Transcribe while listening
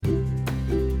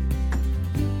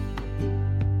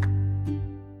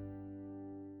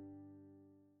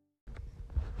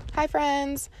Hi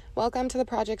friends, welcome to the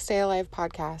Project Stay Alive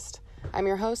podcast. I'm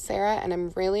your host Sarah and I'm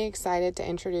really excited to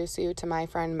introduce you to my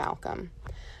friend Malcolm.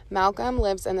 Malcolm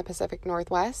lives in the Pacific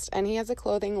Northwest and he has a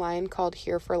clothing line called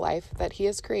Here for Life that he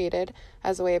has created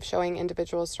as a way of showing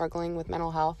individuals struggling with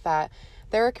mental health that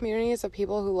there are communities of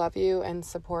people who love you and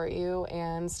support you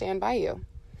and stand by you.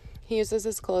 He uses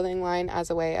his clothing line as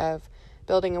a way of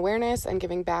building awareness and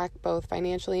giving back both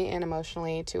financially and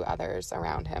emotionally to others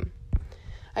around him.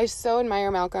 I so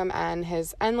admire Malcolm and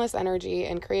his endless energy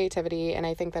and creativity, and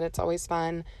I think that it's always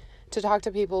fun to talk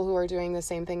to people who are doing the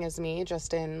same thing as me,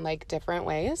 just in different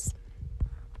ways.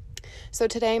 So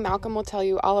today, Malcolm will tell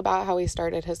you all about how he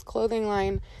started his clothing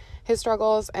line, his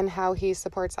struggles, and how he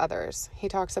supports others. He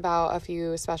talks about a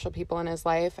few special people in his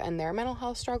life and their mental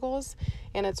health struggles,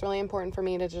 and it's really important for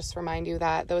me to just remind you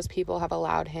that those people have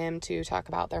allowed him to talk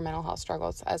about their mental health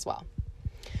struggles as well.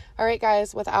 All right,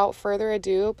 guys, without further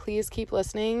ado, please keep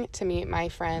listening to meet my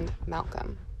friend,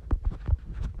 Malcolm.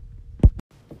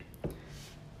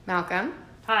 Malcolm.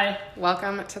 Hi.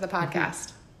 Welcome to the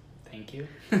podcast. Thank you.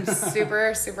 I'm super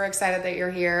excited that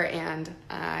you're here and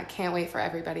can't wait for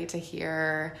everybody to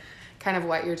hear kind of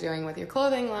what you're doing with your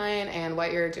clothing line and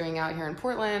what you're doing out here in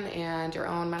Portland and your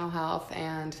own mental health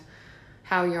and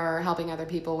how you're helping other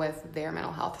people with their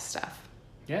mental health stuff.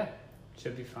 Yeah.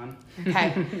 Should be fun.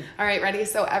 Okay. All right, ready?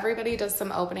 So everybody does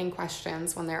some opening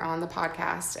questions when they're on the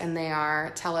podcast, and they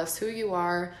are, tell us who you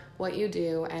are, what you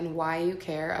do, and why you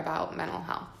care about mental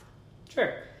health.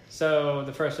 Sure. So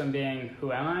the first one being,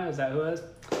 who am I? Is that who it is?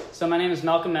 So my name is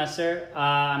Malcolm Messer.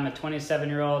 I'm a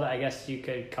 27-year-old. I guess you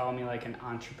could call me like an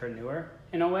entrepreneur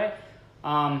in a way.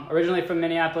 Originally from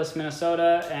Minneapolis,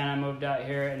 Minnesota, and I moved out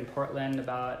here in Portland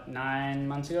about 9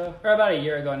 months ago, or about a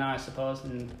year ago now, I suppose,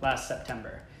 in last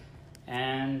September.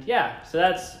 And yeah, so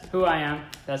that's who I am.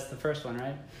 That's the first one,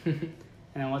 right? And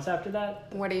then what's after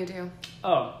that? What do you do?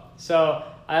 Oh, so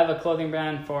I have a clothing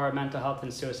brand for mental health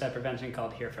and suicide prevention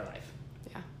called Here for Life.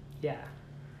 Yeah.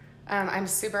 I'm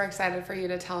super excited for you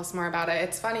to tell us more about it.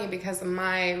 It's funny because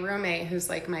my roommate, who's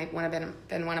like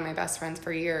been one of my best friends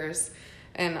for years,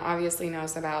 and obviously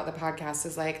knows about the podcast,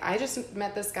 is like, I just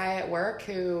met this guy at work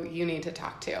who you need to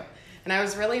talk to. And I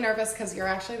was really nervous because you're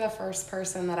actually the first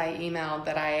person that I emailed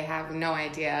that I have no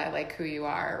idea who you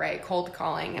are, right? Cold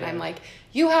calling. And yeah. I'm like,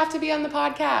 you have to be on the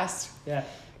podcast. Yeah.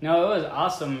 No, it was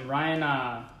awesome.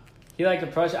 Ryan, he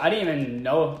approached, I didn't even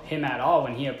know him at all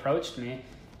when he approached me.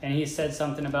 And he said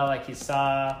something about he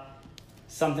saw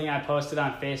something I posted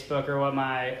on Facebook or what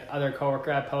my other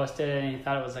coworker had posted, and he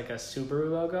thought it was a Subaru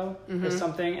logo or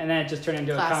something. And then it just turned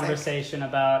into a conversation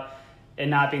about it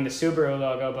not being the Subaru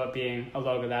logo, but being a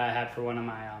logo that I had for one of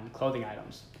my clothing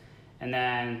items. And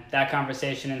then that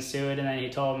conversation ensued, and then he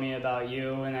told me about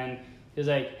you, and then he was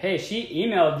like, hey, she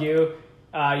emailed you.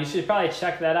 You should probably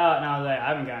check that out. And I was like, I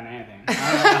haven't gotten anything.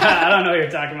 I don't know what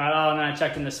you're talking about. Oh, and then I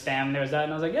checked in the spam, and there was that,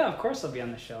 and I was like, yeah, of course I'll be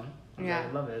on the show. I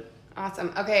love it.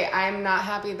 Awesome. Okay, I'm not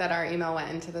happy that our email went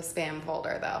into the spam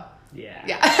folder, though.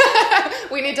 Yeah.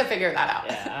 We need to figure that out.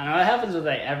 Yeah, I know. It happens with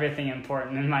everything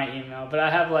important in my email, but I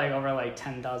have over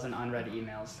 10,000 unread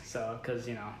emails. So, because,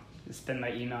 it's been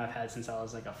my email I've had since I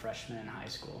was a freshman in high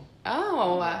school.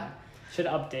 Oh. Yeah. Should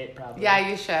update probably. Yeah,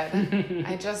 you should.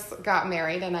 I just got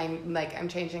married and I'm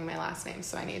changing my last name,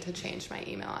 so I need to change my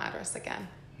email address again.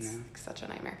 It's such a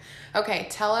nightmare. Okay,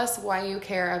 tell us why you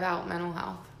care about mental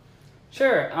health.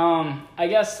 Sure. I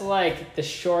guess the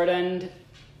short end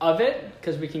of it,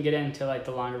 because we can get into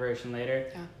the longer version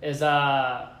later, is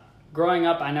growing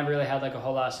up I never really had a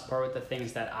whole lot of support with the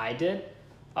things that I did.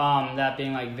 That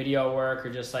being video work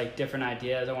or just different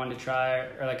ideas I wanted to try,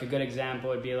 or a good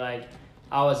example would be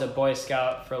I was a Boy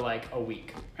Scout for a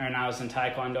week, and I was in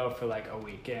Taekwondo for a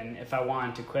week, and if I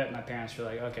wanted to quit, my parents were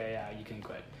like, okay, yeah, you can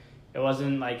quit. It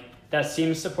wasn't that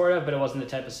seems supportive, but it wasn't the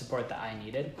type of support that I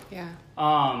needed. Yeah.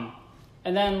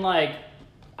 And then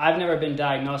I've never been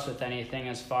diagnosed with anything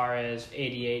as far as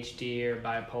ADHD or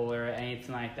bipolar or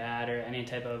anything like that, or any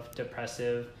type of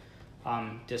depressive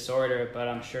disorder, but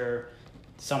I'm sure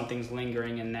something's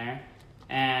lingering in there.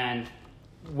 And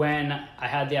when I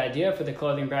had the idea for the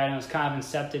clothing brand, it was kind of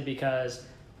incepted because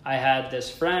I had this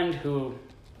friend who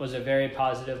was a very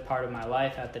positive part of my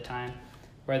life at the time,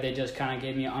 where they just kind of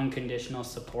gave me unconditional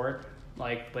support,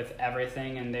 with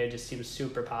everything, and they just seemed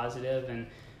super positive. And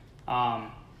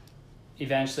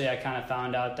eventually I kind of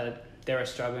found out that they were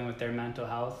struggling with their mental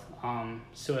health,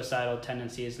 suicidal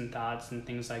tendencies and thoughts and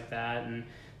things like that. And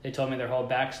they told me their whole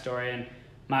backstory, and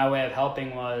my way of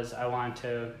helping was I wanted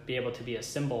to be able to be a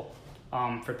symbol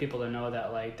for people to know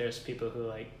that there's people who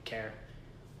care.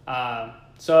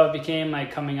 So it became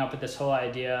coming up with this whole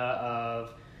idea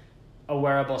of a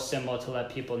wearable symbol to let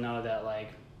people know that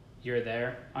you're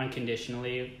there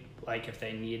unconditionally, like if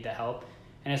they need the help.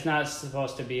 And it's not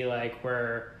supposed to be like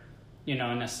we're, you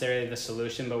know, necessarily the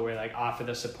solution, but we're like offer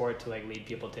the support to like lead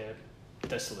people to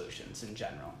the solutions in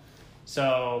general.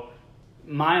 So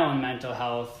my own mental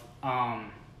health,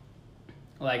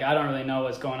 like I don't really know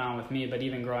what's going on with me, but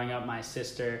even growing up, my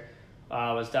sister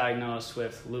was diagnosed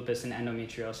with lupus and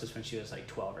endometriosis when she was like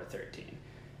 12 or 13.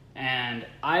 And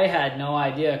I had no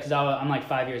idea because I'm like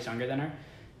 5 years younger than her.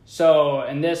 So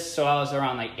I was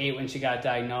around like 8 when she got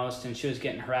diagnosed, and she was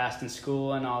getting harassed in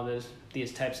school and all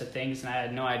these types of things. And I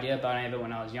had no idea about any of it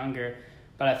when I was younger.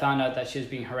 But I found out that she was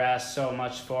being harassed so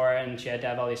much for it, and she had to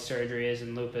have all these surgeries,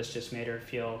 and lupus just made her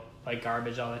feel like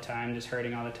garbage all the time, just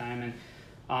hurting all the time.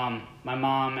 And my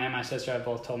mom and my sister have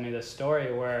both told me this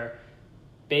story where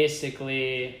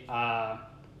basically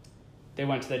they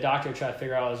went to the doctor to try to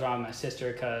figure out what was wrong with my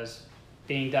sister, because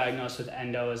being diagnosed with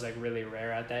endo is like really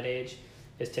rare at that age.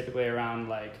 It's typically around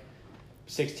like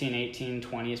 16, 18,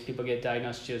 20 as people get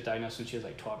diagnosed. She was diagnosed when she was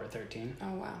like 12 or 13.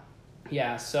 Oh, wow.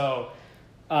 Yeah, so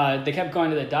they kept going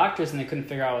to the doctors and they couldn't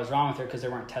figure out what was wrong with her because they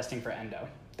weren't testing for endo.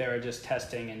 They were just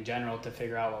testing in general to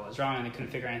figure out what was wrong, and they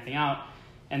couldn't figure anything out.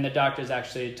 And the doctors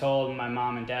actually told my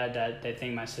mom and dad that they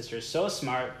think my sister is so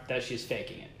smart that she's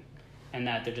faking it, and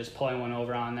that they're just pulling one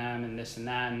over on them and this and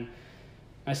that. And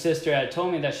my sister had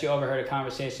told me that she overheard a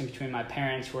conversation between my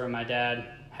parents where my dad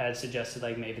had suggested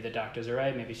like maybe the doctors are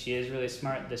right, maybe she is really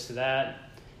smart, this or that.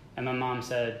 And my mom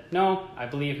said, no, I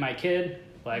believe my kid,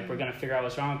 like we're going to figure out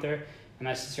what's wrong with her. And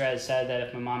my sister had said that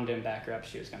if my mom didn't back her up,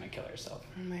 she was going to kill herself.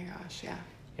 Oh my gosh, yeah.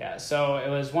 Yeah, so it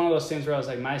was one of those things where I was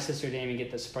like, my sister didn't even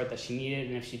get the support that she needed,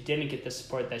 and if she didn't get the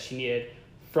support that she needed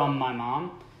from my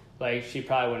mom, like she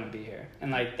probably wouldn't be here.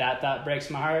 And like that breaks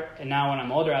my heart. And now when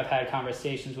I'm older, I've had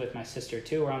conversations with my sister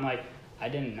too, where I'm like, I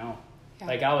didn't know. Yeah.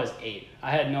 Like I was 8.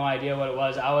 I had no idea what it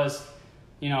was. I was,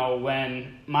 you know,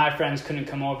 when my friends couldn't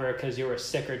come over because you were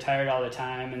sick or tired all the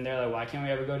time, and they're like, why can't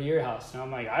we ever go to your house? And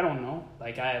I'm like, I don't know.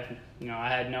 Like I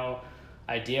had no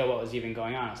idea what was even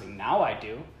going on. I was like, now I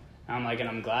do. And I'm like, and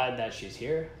I'm glad that she's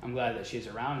here. I'm glad that she's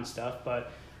around and stuff.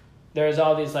 But there's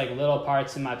all these like little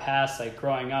parts in my past, like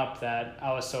growing up, that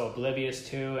I was so oblivious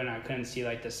to, and I couldn't see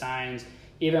like the signs.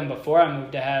 Even before I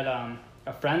moved, I had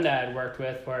a friend that I had worked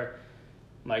with where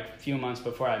like a few months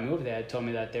before I moved, they had told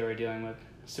me that they were dealing with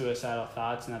suicidal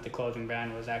thoughts and that the clothing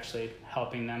brand was actually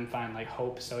helping them find like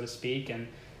hope, so to speak. And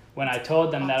when I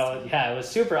told them awesome. It was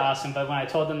super awesome. But when I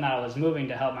told them that I was moving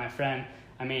to help my friend,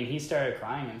 I mean, he started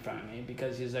crying in front of me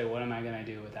because he's like, what am I going to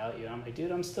do without you? And I'm like,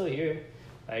 dude, I'm still here.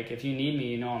 Like, if you need me,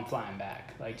 you know I'm flying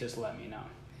back. Like, just let me know.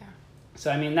 Yeah.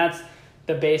 So, I mean, that's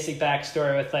the basic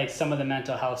backstory with, like, some of the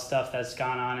mental health stuff that's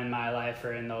gone on in my life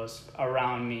or in those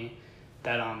around me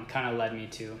that kind of led me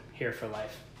to Here for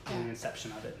Life and the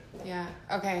inception of it. Yeah.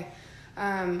 Okay.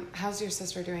 How's your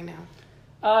sister doing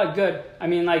now? Good. I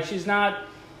mean, like, she's not...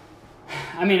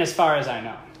 I mean, as far as I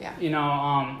know. Yeah. You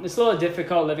know, it's a little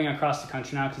difficult living across the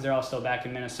country now because they're all still back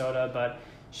in Minnesota, but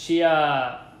she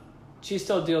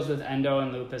still deals with endo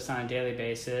and lupus on a daily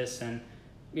basis, and,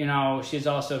 you know, she's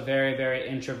also very, very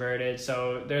introverted,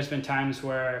 so there's been times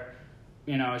where,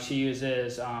 you know, she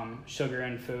uses sugar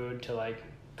in food to, like,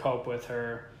 cope with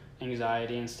her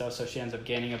anxiety and stuff, so she ends up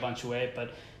gaining a bunch of weight,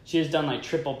 but she has done, like,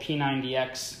 triple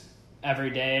P90X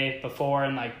every day before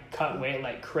and, like, cut weight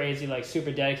like crazy, like,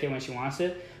 super dedicated when she wants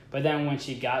it, but then when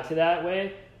she got to that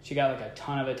weight, she got, like, a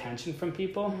ton of attention from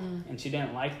people, and she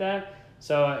didn't like that.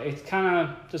 So it kind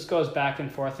of just goes back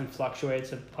and forth and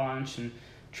fluctuates a bunch, and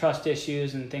trust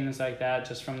issues and things like that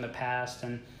just from the past.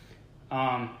 And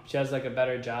she has like a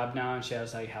better job now, and she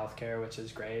has like healthcare, which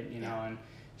is great, you know, and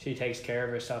she takes care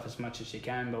of herself as much as she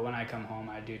can. But when I come home,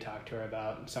 I do talk to her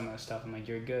about some of the stuff. I'm like,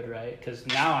 you're good, right? Because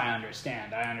now I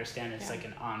understand. It's like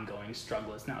an ongoing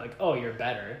struggle. It's not like, oh, you're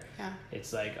better. Yeah.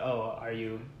 It's like, oh, are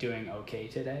you doing okay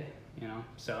today? You know,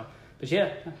 so, but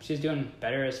yeah, she's doing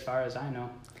better as far as I know.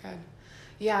 Good.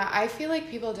 Yeah, I feel like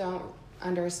people don't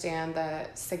understand the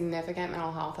significant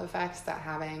mental health effects that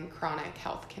having chronic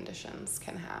health conditions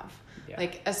can have. Yeah.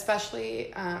 Like,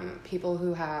 especially people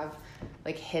who have,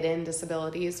 like, hidden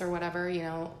disabilities or whatever, you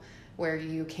know, where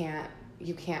you can't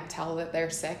tell that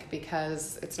they're sick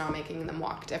because it's not making them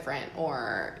walk different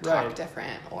or talk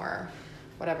different or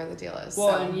whatever the deal is.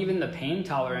 Well, and even the pain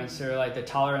tolerance or, like, the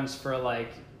tolerance for,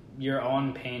 like, your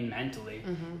own pain mentally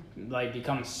like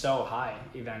becomes so high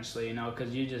eventually, you know,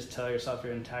 because you just tell yourself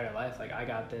your entire life, like, I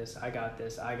got this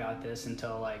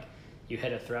until, like, you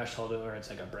hit a threshold where it's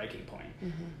like a breaking point.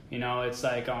 You know, it's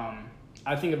like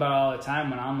I think about it all the time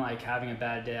when I'm like having a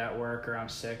bad day at work or I'm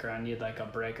sick or I need like a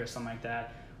break or something like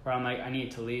that, where I'm like, I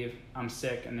need to leave, I'm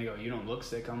sick, and they go, you don't look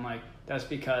sick. I'm like, that's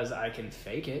because I can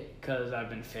fake it, because I've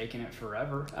been faking it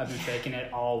forever. I've been faking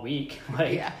it all week.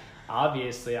 Like,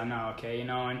 obviously I'm not okay, you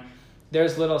know. And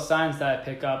there's little signs that I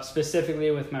pick up,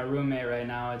 specifically with my roommate right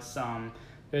now. It's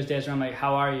there's days where I'm like,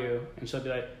 how are you? And she'll be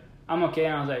like, I'm okay.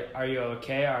 And I was like, are you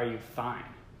okay? Or are you fine?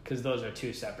 Because those are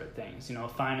two separate things. You know,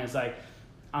 fine is like,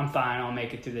 I'm fine, I'll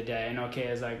make it through the day. And okay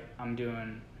is like, I'm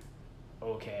doing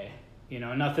okay. You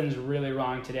know, nothing's really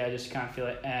wrong today, I just kind of feel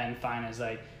it. And fine is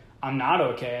like, I'm not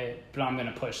okay, but I'm going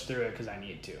to push through it because I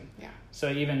need to. Yeah. So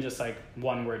even just like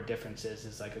one word differences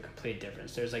is like a complete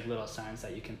difference. There's like little signs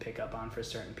that you can pick up on for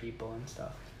certain people and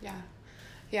stuff. Yeah.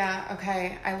 Yeah.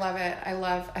 Okay. I love it.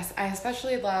 I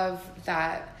especially love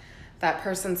that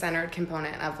person-centered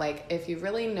component of like, if you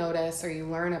really notice or you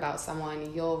learn about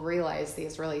someone, you'll realize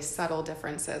these really subtle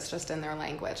differences just in their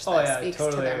language that speaks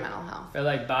to their mental health. Or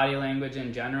like body language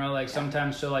in general. Like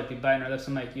sometimes she'll like be biting her lips.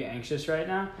 I'm like, you anxious right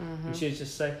now? Mm-hmm. And she's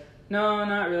just like, no,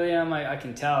 not really. I'm like, I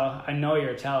can tell. I know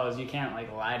your tells. You can't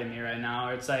like lie to me right now.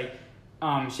 Or it's like,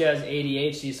 she has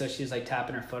ADHD, so she's like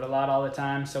tapping her foot a lot all the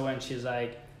time. So when she's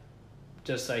like,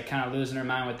 just like kind of losing her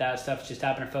mind with that stuff, she's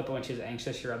tapping her foot, but when she's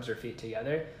anxious, she rubs her feet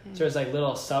together. Mm-hmm. So there's like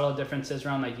little subtle differences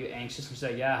around like, you anxious? And she's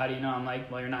like, yeah, how do you know? I'm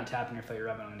like, well, you're not tapping your foot, you're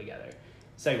rubbing them together.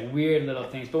 It's like weird little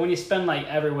things. But when you spend like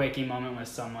every waking moment with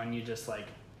someone, you just like,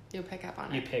 you pick up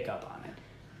on it. You pick up on it.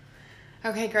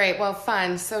 Okay, great. Well,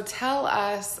 fun. So tell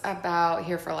us about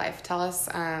Here for Life. Tell us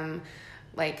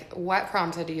like what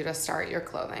prompted you to start your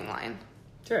clothing line?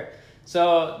 Sure.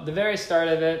 So the very start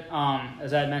of it,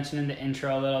 as I had mentioned in the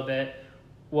intro a little bit,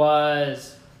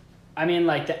 was, I mean,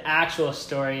 like the actual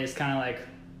story is kind of like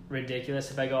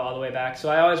ridiculous if I go all the way back. So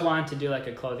I always wanted to do like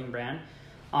a clothing brand.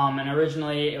 And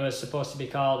originally it was supposed to be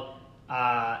called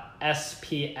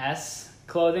SPS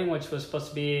Clothing, which was supposed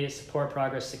to be Support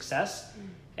Progress Success.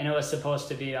 And it was supposed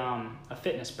to be a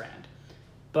fitness brand.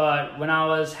 But when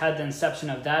I had the inception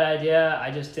of that idea, I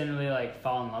just didn't really like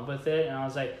fall in love with it. And I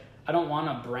was like, I don't want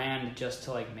a brand just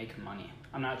to like make money.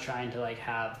 I'm not trying to like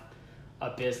have a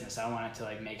business. I want it to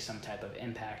like make some type of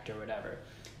impact or whatever.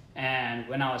 And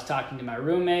when I was talking to my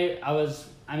roommate,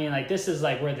 this is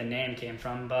like where the name came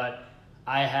from, but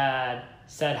I had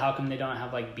said, how come they don't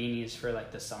have like beanies for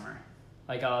like the summer?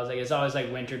 Like I was like, it's always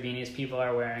like winter beanies people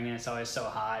are wearing and it's always so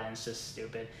hot and it's just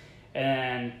stupid.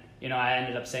 And, you know, I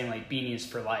ended up saying like beanies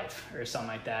for life or something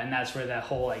like that. And that's where that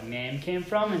whole like name came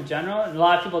from in general. And a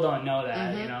lot of people don't know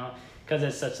that, mm-hmm. you know, because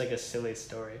it's such like a silly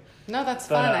story. No, that's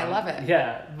fun. I love it.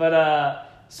 Yeah.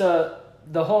 But so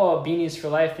the whole beanies for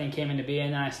life thing came into being,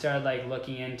 and then I started like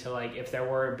looking into like if there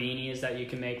were beanies that you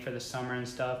can make for the summer and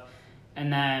stuff.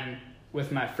 And then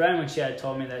with my friend, when she had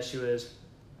told me that she was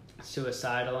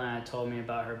suicidal and had told me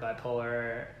about her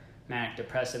bipolar, manic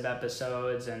depressive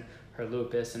episodes and her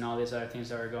lupus and all these other things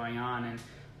that were going on,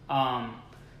 and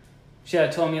she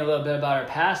had told me a little bit about her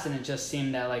past, and it just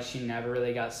seemed that like she never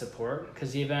really got support,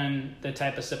 because even the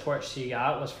type of support she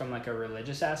got was from like a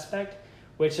religious aspect,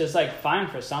 which is like fine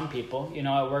for some people, you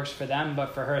know, it works for them,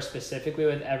 but for her specifically,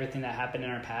 with everything that happened in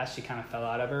her past, she kind of fell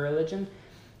out of her religion.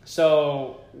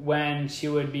 So when she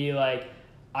would be like,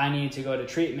 I need to go to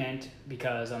treatment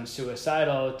because I'm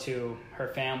suicidal, to her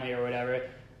family or whatever,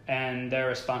 and their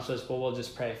response was, well, we'll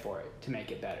just pray for it to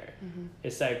make it better. Mm-hmm.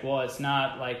 It's like, well, it's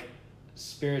not like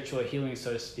spiritual healing,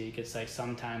 so to speak. It's like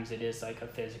sometimes it is like a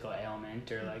physical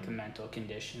ailment or like a mental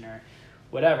condition or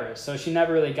whatever. So she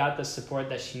never really got the support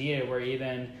that she needed, where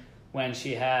even when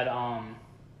she had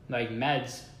like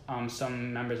meds,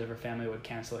 some members of her family would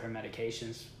cancel her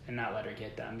medications and not let her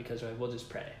get them because they're like, we'll just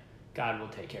pray. God will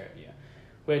take care of you.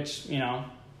 Which, you know,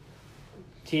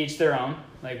 to each their own,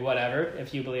 like whatever.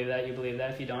 If you believe that, you believe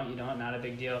that. If you don't, not a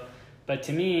big deal. But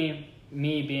to me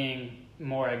being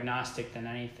more agnostic than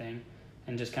anything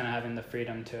and just kind of having the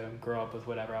freedom to grow up with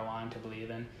whatever I wanted to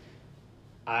believe in,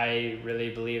 I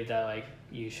really believe that like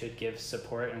you should give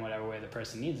support in whatever way the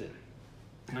person needs it.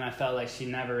 And I felt like she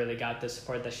never really got the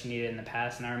support that she needed in the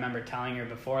past. And I remember telling her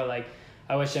before, like,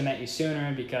 I wish I met you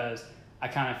sooner because I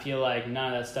kind of feel like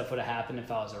none of that stuff would have happened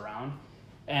if I was around.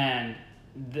 And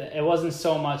it wasn't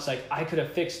so much like I could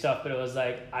have fixed stuff, but it was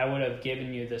like I would have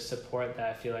given you the support that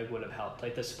I feel like would have helped.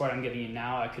 Like the support I'm giving you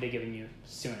now, I could have given you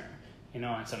sooner. You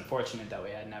know, and it's unfortunate that we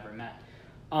had never met.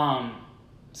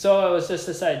 So it was just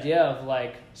this idea of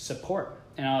like support.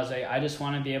 And I was like, I just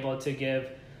want to be able to give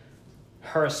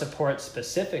her support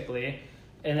specifically.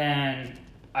 And then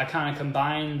I kind of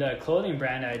combined the clothing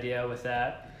brand idea with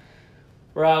that,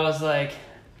 where I was like,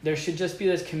 there should just be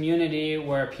this community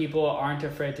where people aren't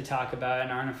afraid to talk about it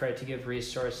and aren't afraid to give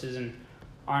resources and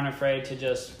aren't afraid to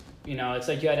just, you know, it's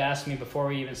like you had asked me before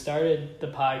we even started the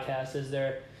podcast, is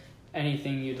there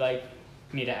anything you'd like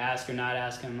me to ask or not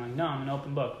ask. And I'm like, no, I'm an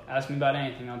open book. Ask me about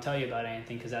anything. I'll tell you about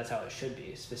anything, because that's how it should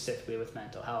be, specifically with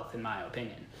mental health, in my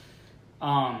opinion.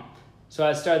 So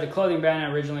I started the clothing brand.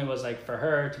 And originally was like for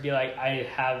her to be like, I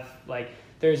have like,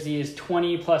 there's these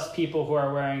 20 plus people who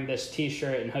are wearing this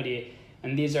t-shirt and hoodie,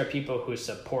 and these are people who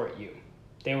support you.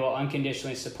 They will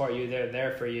unconditionally support you. They're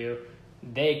there for you.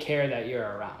 They care that you're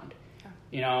around. Yeah.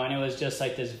 You know, and it was just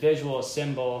like this visual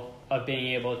symbol of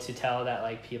being able to tell that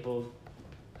like people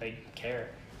like care.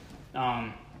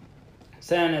 So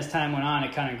then as time went on,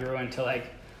 it kind of grew into like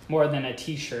more than a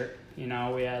t-shirt. You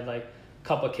know, we had like a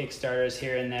couple Kickstarters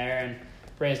here and there and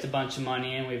raised a bunch of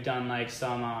money, and we've done like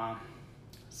some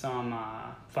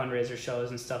fundraiser shows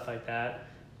and stuff like that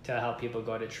to help people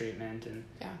go to treatment, and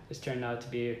it's turned out to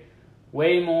be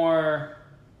way more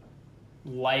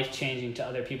life-changing to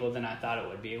other people than I thought it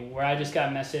would be. Where I just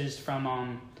got messaged from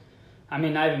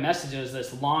not even messages, it was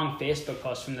this long Facebook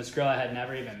post from this girl I had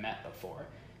never even met before,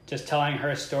 just telling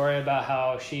her story about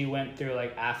how she went through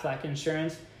like Aflac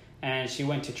insurance, and she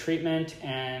went to treatment,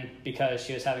 and because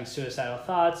she was having suicidal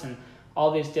thoughts and all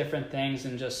these different things,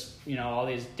 and just, you know, all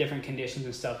these different conditions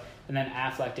and stuff, and then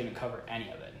Aflac didn't cover any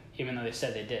of it, even though they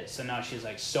said they did. So now she's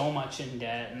like so much in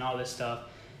debt and all this stuff,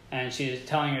 and she's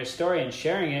telling her story and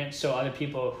sharing it so other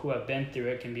people who have been through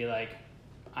it can be like,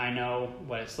 I know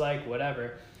what it's like,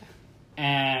 whatever.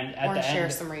 And at the share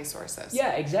end, some resources.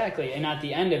 Yeah, exactly. And at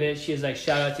the end of it, she's like,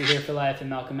 shout out to Here for Life and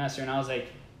Malcolm Messer. And I was like,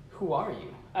 who are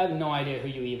you? I have no idea who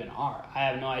you even are. I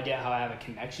have no idea how I have a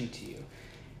connection to you.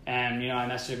 And, you know, I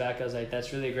messaged her back. I was like,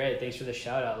 that's really great. Thanks for the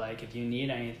shout out. Like, if you need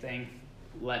anything,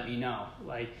 let me know.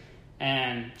 Like,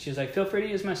 and she was like, feel free to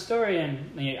use my story.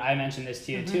 And I mentioned this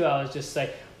to you too. I was just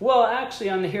like, well, actually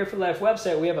on the Here for Life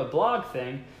website, we have a blog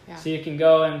thing. Yeah. So you can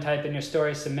go and type in your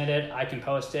story, submit it. I can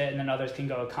post it, and then others can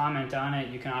go comment on it.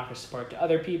 You can offer support to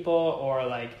other people, or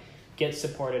like get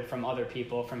supported from other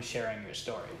people from sharing your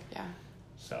story. Yeah.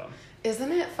 So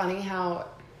isn't it funny how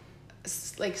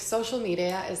like social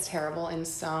media is terrible in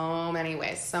so many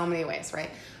ways, right?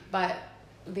 But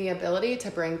the ability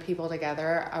to bring people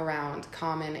together around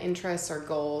common interests or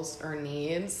goals or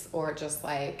needs, or just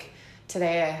like,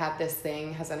 today I had this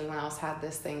thing, has anyone else had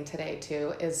this thing today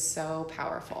too, is so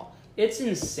powerful. It's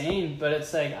insane, but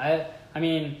it's like, I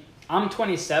mean, I'm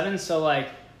 27, so like,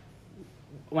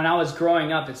 when I was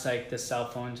growing up, it's like the cell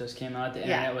phone just came out, the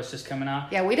internet was just coming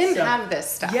out. Yeah, we didn't have this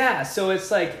stuff. Yeah, so it's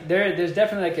like, there's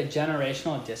definitely like a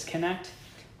generational disconnect,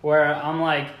 where I'm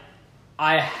like,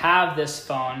 I have this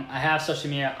phone, I have social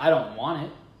media, I don't want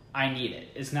it, I need it.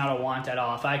 It's not a want at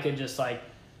all. If I could just like,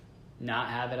 not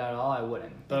have it at all, I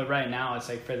wouldn't. But right now, it's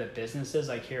like for the businesses,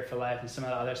 like Here for Life and some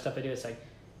of the other stuff I do, it's like,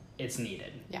 it's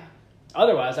needed. Yeah.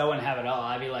 Otherwise, I wouldn't have it all.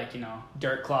 I'd be like, you know,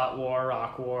 dirt clot war,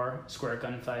 rock war, square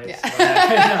gun fights,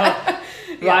 whatever,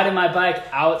 you know, riding my bike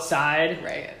outside.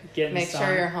 Right. Make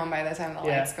sure you're home by the time the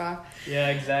lights go off. Yeah,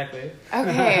 exactly.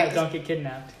 Okay. Don't get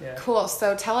kidnapped. Yeah. Cool.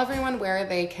 So tell everyone where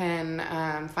they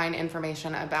can find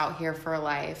information about Here for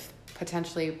Life,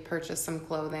 potentially purchase some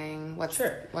clothing. What's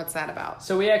that about?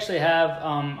 So we actually have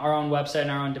our own website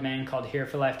and our own domain called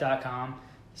hereforlife.com,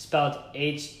 spelled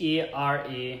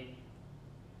HERE,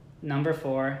 number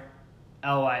 4,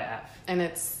 LYF. And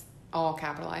it's all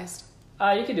capitalized?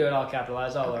 You can do it all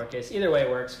capitalized, all lowercase. Either way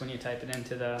works when you type it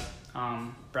into the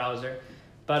browser.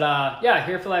 But yeah,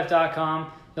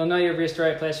 hereforlife.com. You'll know you've reached the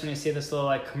right place when you see this little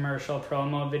like commercial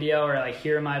promo video, or like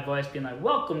hear my voice being like,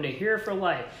 welcome to Here for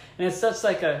Life. And it's such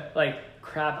like a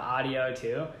crap audio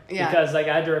too. Yeah. Because like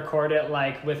I had to record it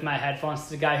like with my headphones.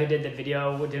 The guy who did the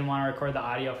video didn't want to record the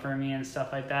audio for me and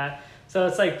stuff like that. So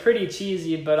it's like pretty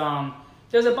cheesy, but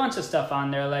there's a bunch of stuff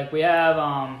on there. Like we have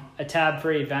a tab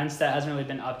for events that hasn't really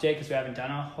been updated because we haven't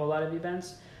done a whole lot of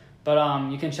events.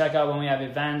 But you can check out when we have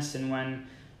events and when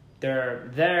they're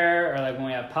there, or like when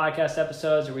we have podcast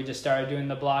episodes, or we just started doing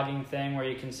the blogging thing where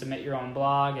you can submit your own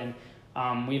blog.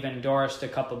 And we've endorsed a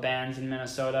couple bands in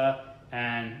Minnesota,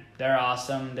 and they're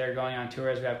awesome. They're going on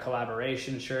tours. We have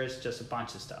collaboration shirts, just a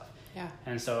bunch of stuff. Yeah.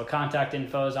 And so contact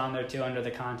info is on there too under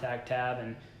the contact tab,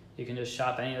 and you can just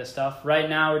shop any of the stuff. Right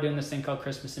now we're doing this thing called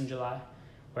Christmas in July,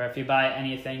 where if you buy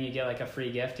anything, you get like a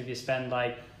free gift. If you spend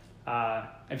like,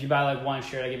 if you buy like one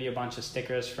shirt, I give you a bunch of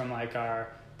stickers from like our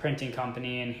printing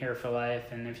company and Here for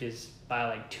Life. And if you buy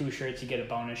like 2 shirts, you get a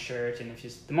bonus shirt. And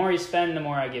the more you spend, the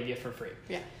more I give you for free.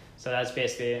 Yeah. So that's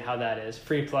basically how that is.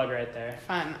 Free plug right there.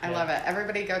 Fun. I love it.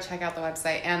 Everybody go check out the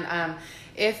website. And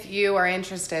if you are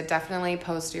interested, definitely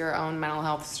post your own mental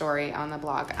health story on the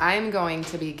blog. I'm going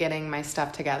to be getting my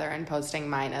stuff together and posting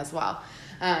mine as well.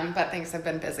 But things have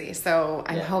been busy, so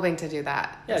I'm hoping to do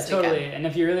that. Yeah, this totally. weekend. And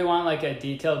if you really want like a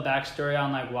detailed backstory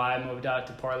on like why I moved out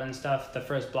to Portland and stuff, the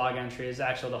first blog entry is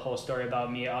actually the whole story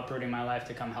about me uprooting my life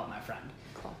to come help my friend.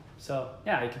 Cool. So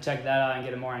yeah, you can check that out and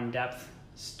get a more in-depth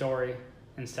story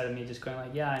instead of me just going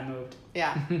like, yeah, I moved.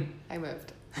 Yeah, I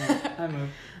moved. I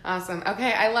moved. Awesome.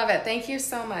 Okay, I love it. Thank you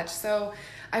so much. So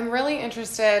I'm really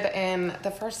interested in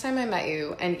the first time I met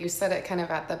you, and you said it kind of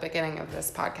at the beginning of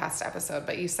this podcast episode,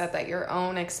 but you said that your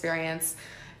own experience,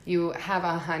 you have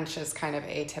a hunch is kind of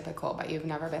atypical, but you've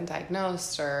never been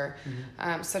diagnosed or,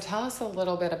 so tell us a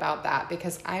little bit about that,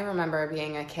 because I remember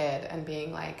being a kid and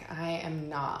being like, I am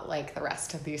not like the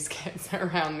rest of these kids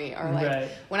around me. Or like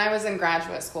when I was in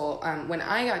graduate school, when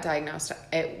I got diagnosed,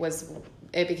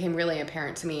 it became really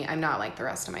apparent to me I'm not like the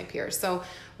rest of my peers. So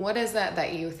what is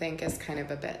that you think is kind of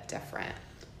a bit different?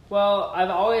 Well, I've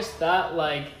always thought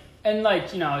like, and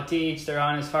like, you know, to each their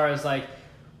own as far as like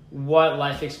what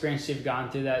life experience you've gone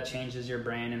through that changes your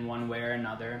brain in one way or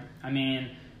another. I mean,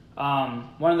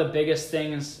 one of the biggest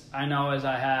things I know is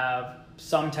I have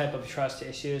some type of trust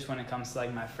issues when it comes to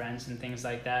like my friends and things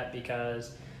like that,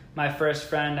 because my first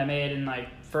friend I made in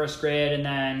like first grade, and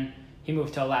then he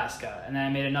moved to Alaska, and then I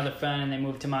made another friend and they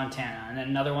moved to Montana, and then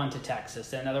another one to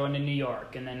Texas, then another one to New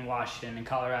York, and then Washington and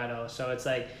Colorado. So it's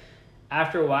like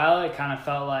after a while it kind of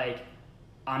felt like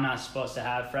I'm not supposed to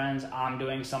have friends, I'm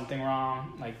doing something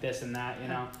wrong, like this and that, you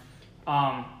know.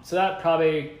 So that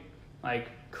probably like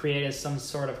created some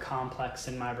sort of complex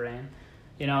in my brain,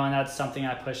 you know, and that's something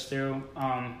I pushed through.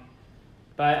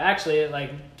 But actually,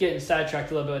 like getting sidetracked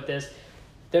a little bit with this,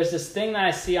 there's this thing that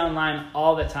I see online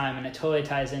all the time, and it totally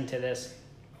ties into this,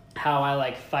 how I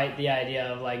like fight the idea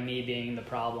of like me being the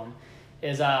problem,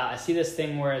 is I see this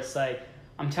thing where it's like,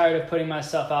 I'm tired of putting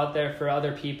myself out there for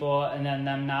other people and then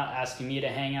them not asking me to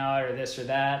hang out or this or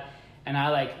that. And I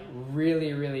like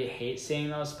really, really hate seeing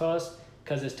those posts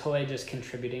because it's totally just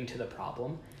contributing to the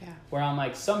problem. Yeah. Where I'm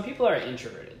like, some people are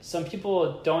introverted. Some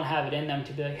people don't have it in them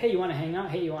to be like, hey, you want to hang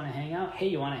out? Hey, you want to hang out? Hey,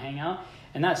 you want to hang out?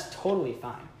 And that's totally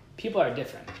fine. People are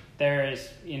different. There's,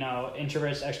 you know,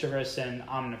 introverts, extroverts, and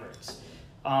omniverts.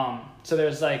 So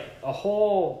there's like a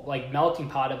whole like melting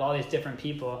pot of all these different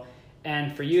people.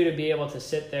 And for you to be able to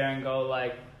sit there and go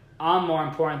like, I'm more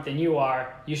important than you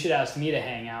are, you should ask me to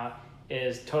hang out,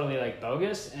 is totally like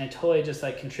bogus. And it totally just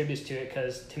like contributes to it.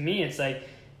 Because to me, it's like,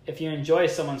 if you enjoy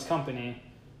someone's company,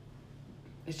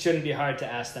 it shouldn't be hard to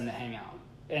ask them to hang out.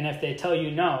 And if they tell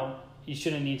you no, you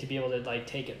shouldn't need to be able to like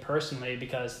take it personally,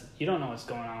 because you don't know what's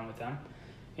going on with them.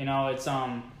 You know, it's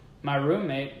my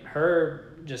roommate,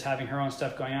 her just having her own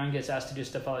stuff going on, gets asked to do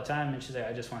stuff all the time, and she's like,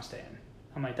 I just want to stay in.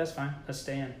 I'm like, that's fine, let's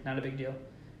stay in, not a big deal,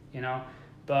 you know.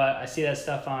 But I see that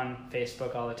stuff on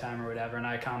Facebook all the time or whatever, and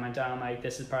I comment on, I'm like,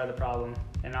 this is part of the problem,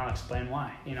 and I'll explain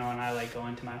why, you know, and I like go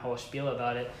into my whole spiel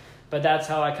about it. But that's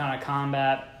how I kind of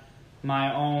combat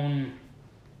my own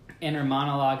inner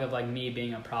monologue of like me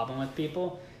being a problem with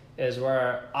people, is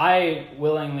where I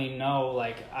willingly know,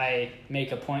 like I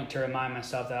make a point to remind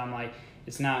myself that I'm like,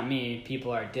 it's not me,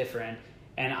 people are different,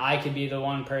 and I could be the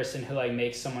one person who like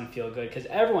makes someone feel good, because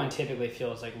everyone typically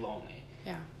feels like lonely,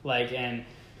 like and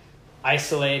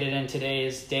isolated in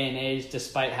today's day and age,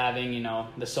 despite having, you know,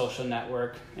 the social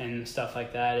network and stuff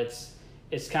like that.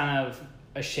 It's kind of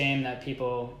a shame that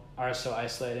people are so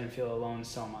isolated and feel alone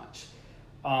so much.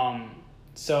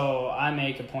 So I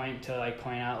make a point to like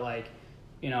point out, like,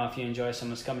 you know, if you enjoy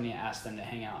someone's company, ask them to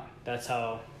hang out. That's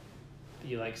how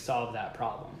you like solve that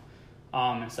problem.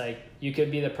 It's like, you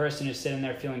could be the person who's sitting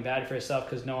there feeling bad for yourself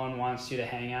because no one wants you to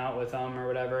hang out with them or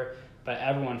whatever, but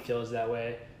everyone feels that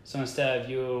way. So instead of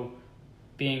you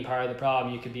being part of the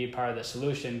problem, you could be part of the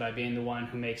solution by being the one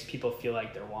who makes people feel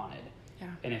like they're wanted. Yeah.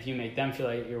 And if you make them feel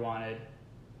like you're wanted,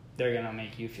 they're going to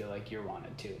make you feel like you're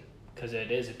wanted too. Because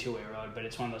it is a two-way road, but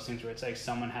it's one of those things where it's like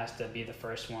someone has to be the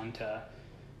first one to,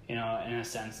 you know, in a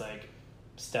sense, like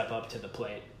step up to the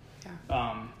plate.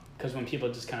 Yeah. Because when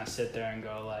people just kind of sit there and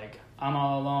go like, I'm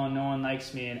all alone, no one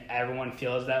likes me, and everyone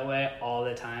feels that way all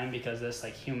the time because that's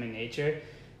like human nature,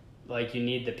 like you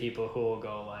need the people who will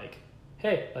go like,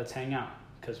 hey, let's hang out,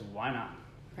 because why not?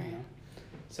 Right. You know?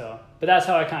 So, but that's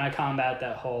how I kind of combat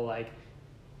that whole like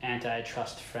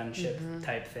antitrust friendship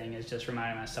type thing, is just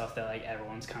reminding myself that like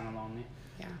everyone's kind of lonely.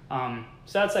 Yeah.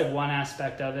 So that's like one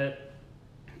aspect of it.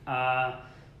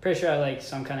 Pretty sure I like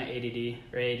some kind of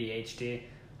ADD or ADHD.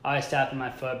 I always tapping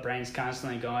my foot, brain's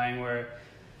constantly going, where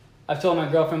I've told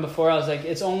my girlfriend before, I was like,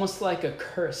 it's almost like a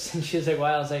curse. And she's like,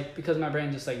 why? I was like, because my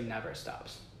brain just like never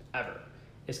stops, ever.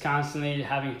 It's constantly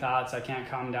having thoughts. I can't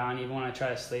calm down. Even when I try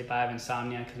to sleep, I have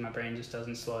insomnia because my brain just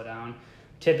doesn't slow down.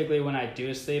 Typically when I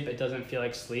do sleep, it doesn't feel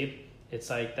like sleep.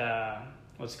 It's like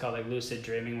what's it called, like lucid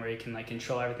dreaming, where you can like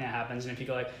control everything that happens. And if you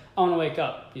go like, I want to wake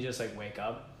up, you just like wake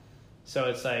up. So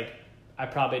it's like, I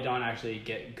probably don't actually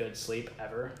get good sleep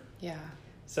ever. Yeah.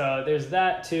 So there's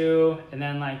that too. And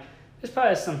then like, there's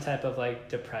probably some type of like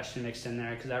depression mixed in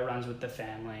there because that runs with the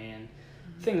family and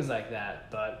things like that.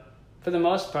 But for the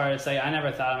most part, it's like, I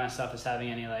never thought of myself as having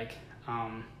any like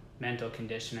mental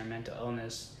condition or mental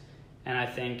illness. And I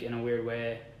think in a weird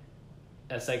way,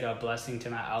 that's like a blessing to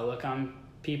my outlook on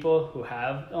people who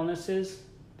have illnesses.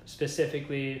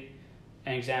 Specifically,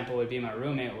 an example would be my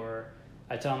roommate, where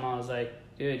I tell him, I was like,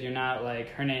 dude, you're not like,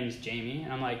 her name's Jamie.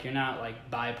 And I'm like, you're not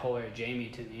like bipolar Jamie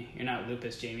to me. You're not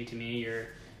lupus Jamie to me. You're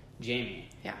Jamie.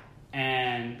 Yeah.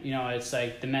 And, you know, it's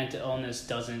like the mental illness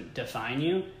doesn't define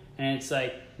you. And it's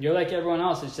like, you're like everyone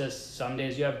else. It's just some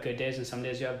days you have good days and some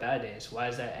days you have bad days. Why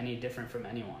is that any different from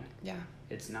anyone? Yeah.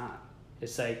 It's not.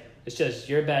 It's like, it's just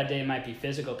your bad day might be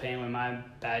physical pain when my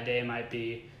bad day might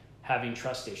be having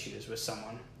trust issues with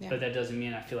someone. Yeah. But that doesn't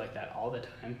mean I feel like that all the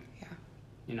time. Yeah.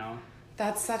 You know?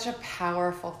 That's such a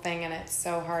powerful thing, and it's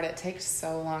so hard. It takes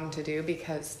so long to do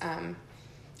because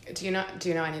do you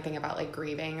know anything about like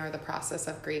grieving or the process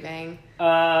of grieving?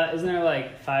 Isn't there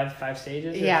like five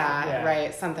stages? Yeah,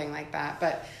 right, something like that.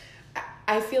 But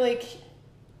I feel like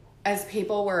as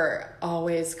people, we're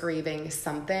always grieving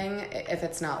something. If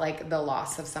it's not like the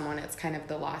loss of someone, it's kind of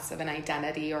the loss of an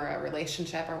identity or a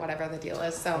relationship or whatever the deal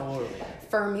is. So totally.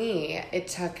 For me, it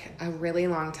took a really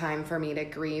long time for me to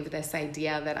grieve this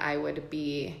idea that I would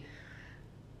be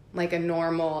like a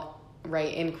normal,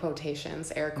 right, in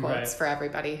quotations, air quotes, right, for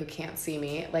everybody who can't see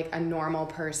me, like a normal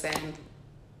person,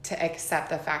 to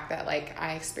accept the fact that like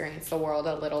I experience the world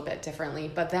a little bit differently.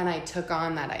 But then I took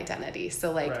on that identity.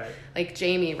 So like, right, like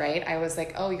Jamie, right? I was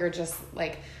like, oh, you're just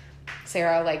like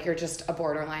Sarah, like you're just a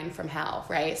borderline from hell,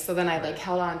 right? So then I like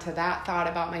held on to that thought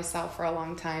about myself for a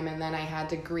long time. And then I had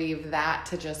to grieve that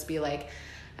to just be like,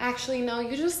 actually, no,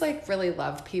 you just like really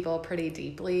love people pretty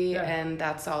deeply, and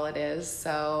that's all it is.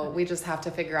 So we just have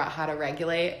to figure out how to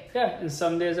regulate. Yeah, and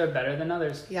some days are better than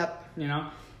others. Yep. You know?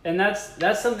 And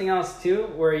that's something else too,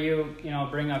 where you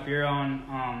bring up your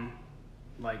own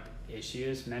like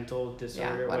issues, mental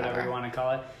disorder, whatever you want to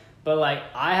call it. But like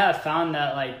I have found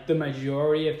that like the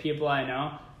majority of people I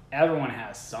know, everyone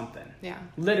has something. Yeah.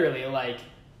 Literally,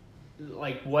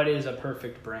 like what is a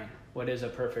perfect brain? What is a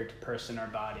perfect person or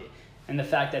body? And the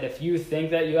fact that if you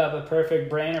think that you have a perfect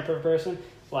brain or perfect person,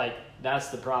 like that's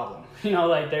the problem. You know,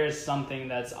 like there's something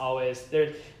that's always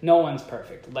there. No one's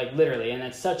perfect, like literally. And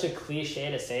it's such a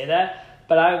cliche to say that,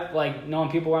 but I've like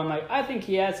known people where I'm like, I think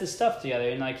he has his stuff together,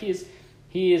 and like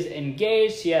he is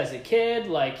engaged, he has a kid,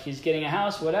 like he's getting a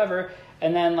house, whatever.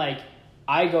 And then like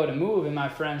I go to move, and my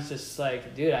friend's just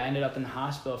like, dude, I ended up in the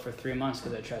hospital for 3 months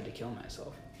because I tried to kill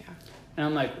myself. And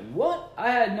I'm like, what?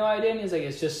 I had no idea. And he's like,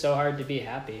 it's just so hard to be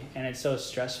happy. And it's so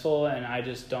stressful. And I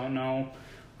just don't know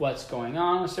what's going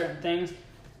on with certain things.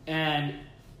 And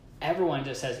everyone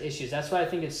just has issues. That's why I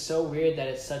think it's so weird that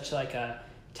it's such like a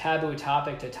taboo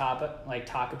topic to talk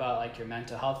about like your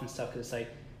mental health and stuff. Because it's like,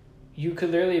 you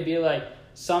could literally be like,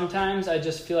 sometimes I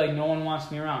just feel like no one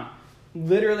wants me around.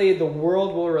 Literally, the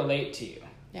world will relate to you.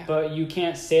 Yeah. But you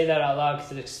can't say that out loud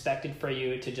because it's expected for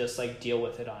you to just like deal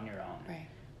with it on your own. Right.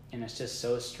 And it's just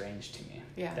so strange to me,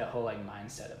 that whole like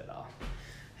mindset of it all.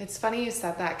 It's funny you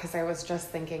said that, because I was just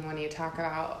thinking when you talk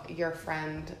about your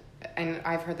friend, and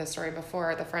I've heard this story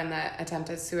before, the friend that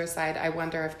attempted suicide, I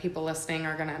wonder if people listening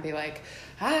are going to be like,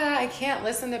 I can't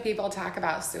listen to people talk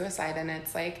about suicide. And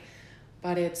it's like,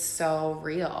 but it's so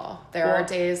real. There are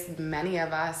days many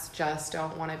of us just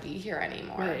don't want to be here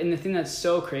anymore. Right. And the thing that's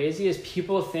so crazy is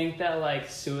people think that like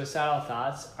suicidal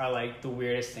thoughts are like the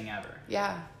weirdest thing ever.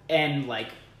 Yeah. And like,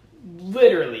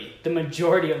 literally the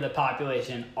majority of the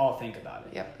population all think about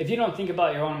it. Yep. If you don't think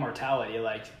about your own mortality,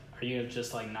 like, are you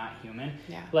just like not human?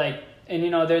 Yeah. Like, and you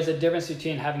know, there's a difference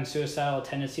between having suicidal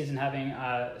tendencies and having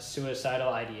suicidal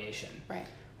ideation. Right.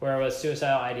 Where with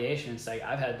suicidal ideation, it's like,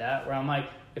 I've had that where I'm like,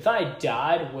 if I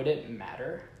died, would it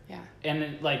matter? Yeah.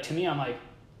 And like, to me, I'm like,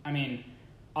 I mean,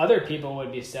 other people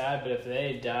would be sad, but if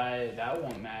they die, that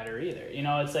won't matter either. You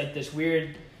know, it's like this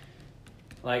weird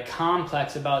like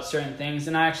complex about certain things.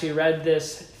 And I actually read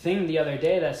this thing the other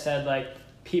day that said like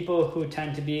people who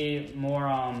tend to be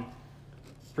more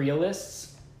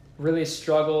realists really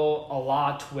struggle a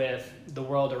lot with the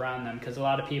world around them, because a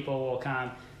lot of people will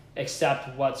kind of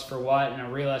accept what's for what, and a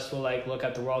realist will like look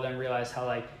at the world and realize how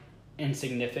like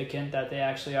insignificant that they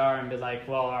actually are, and be like,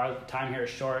 well, our time here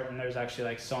is short and there's actually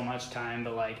like so much time,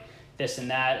 but like this and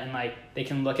that, and like they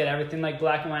can look at everything like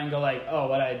black and white and go like, oh,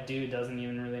 what I do doesn't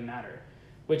even really matter.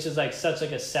 Which is like such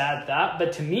like a sad thought.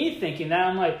 But to me, thinking that,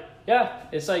 I'm like, yeah,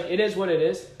 it's like, it is what it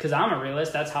is. Because I'm a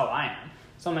realist. That's how I am.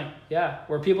 So I'm like, yeah.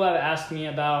 Where people have asked me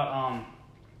about,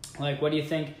 like, what do you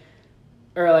think?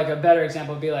 Or like a better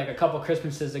example would be like a couple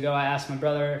Christmases ago, I asked my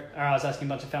brother, or I was asking a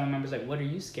bunch of family members, like, what are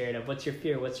you scared of? What's your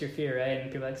fear? What's your fear, right? And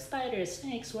people are like, spiders,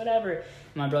 snakes, whatever.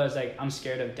 And my brother's like, I'm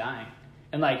scared of dying.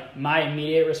 And like, my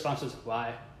immediate response was,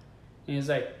 why? And he's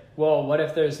like, well, what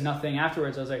if there's nothing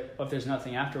afterwards? I was like, well, if there's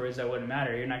nothing afterwards, that wouldn't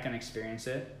matter. You're not going to experience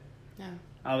it. No.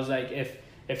 I was like,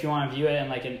 if you want to view it in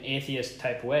like an atheist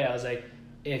type way, I was like,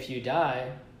 if you die,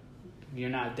 you're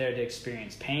not there to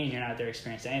experience pain. You're not there to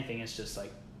experience anything. It's just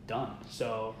like, done.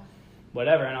 So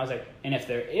whatever. And I was like, and if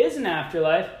there is an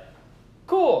afterlife,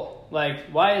 cool. Like,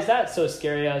 why is that so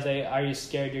scary? I was like, are you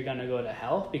scared you're going to go to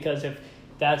hell? Because if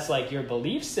that's like your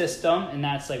belief system and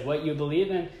that's like what you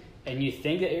believe in and you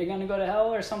think that you're going to go to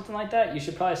hell or something like that, you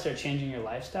should probably start changing your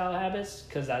lifestyle habits,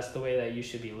 because that's the way that you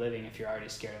should be living if you're already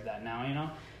scared of that now, you know?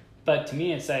 But to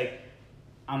me, it's like,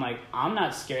 I'm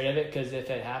not scared of it, because if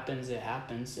it happens, it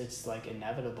happens. It's like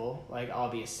inevitable. Like, I'll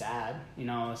be sad, you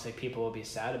know, it's like people will be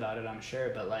sad about it, I'm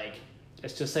sure. But like,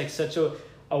 it's just like such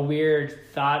a weird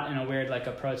thought and a weird like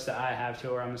approach that I have to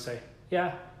it, where I'm just like,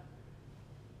 yeah.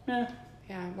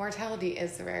 Yeah, mortality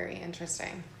is very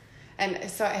interesting.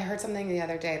 And so I heard something the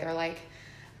other day. They're like,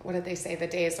 what did they say? The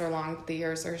days are long, the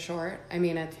years are short. I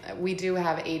mean, we do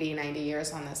have 80, 90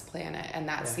 years on this planet, and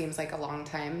that seems like a long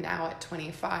time now at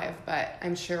 25, but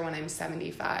I'm sure when I'm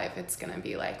 75, it's going to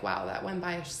be like, wow, that went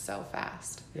by so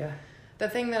fast. Yeah. The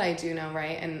thing that I do know,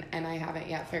 right, and I haven't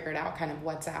yet figured out kind of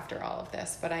what's after all of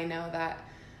this, but I know that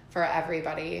for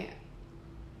everybody,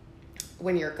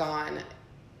 when you're gone,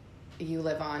 you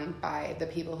live on by the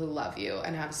people who love you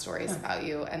and have stories about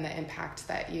you and the impact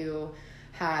that you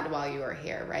had while you were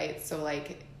here, right? So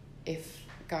like, if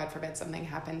God forbid something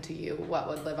happened to you, what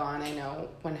would live on, I know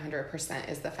 100%,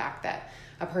 is the fact that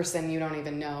a person you don't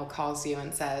even know calls you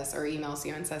and says, or emails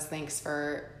you and says, thanks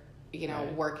for, you know,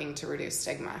 working to reduce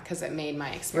stigma, because it made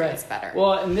my experience better.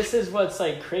 Well, and this is what's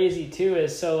like crazy too,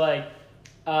 is so like,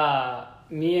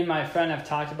 me and my friend have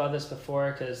talked about this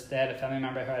before, because they had a family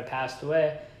member who had passed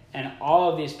away, and all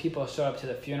of these people showed up to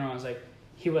the funeral and was like,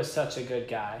 he was such a good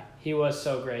guy. He was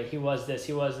so great. He was this,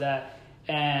 he was that.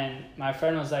 And my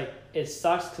friend was like, it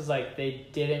sucks because like they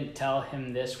didn't tell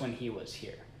him this when he was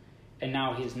here. And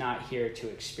now he's not here to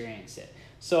experience it.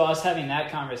 So us having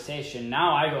that conversation,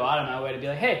 now I go out of my way to be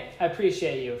like, hey, I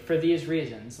appreciate you for these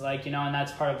reasons. Like, you know, and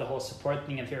that's part of the whole support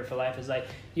thing of Here for Life, is like,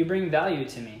 you bring value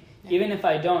to me. Yeah. Even if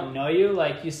I don't know you,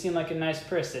 like, you seem like a nice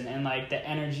person. And like the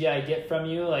energy I get from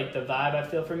you, like the vibe I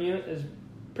feel from you is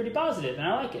pretty positive, and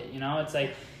I like it. You know, it's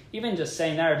like, even just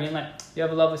saying that or being like, you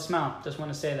have a lovely smile, just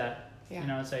want to say that. You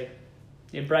know, it's like,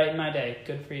 you brighten my day,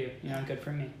 good for you, you know, good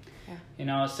for me. You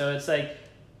know, so it's like,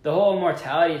 the whole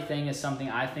immortality thing is something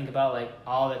I think about like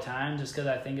all the time, just because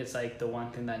I think it's like the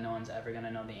one thing that no one's ever going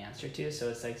to know the answer to. So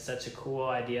it's like such a cool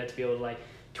idea to be able to like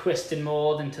twist and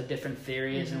mold into different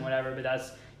theories and whatever. But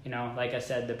that's, you know, like I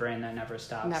said, the brain that never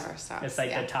stops. Never stops. It's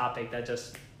like the topic that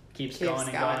just keeps going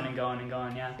and going and going and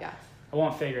going. Yeah. I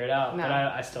won't figure it out, but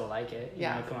I still like it. You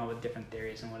know, come up with different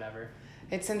theories and whatever.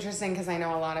 It's interesting because I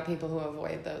know a lot of people who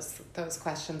avoid those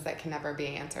questions that can never be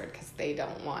answered because they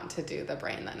don't want to do the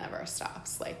brain that never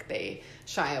stops. Like, they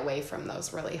shy away from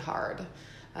those really hard,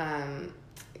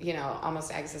 you know,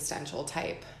 almost existential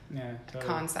type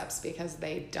concepts because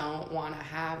they don't want to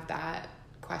have that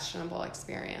questionable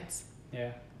experience.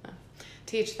 Yeah.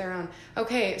 Teach their own.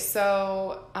 Okay,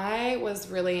 so I was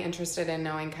really interested in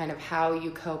knowing kind of how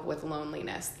you cope with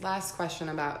loneliness. Last question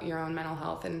about your own mental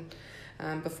health, and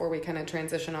before we kind of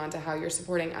transition on to how you're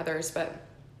supporting others. But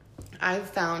I've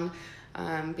found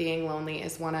being lonely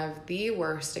is one of the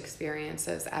worst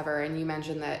experiences ever. And you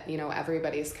mentioned that, you know,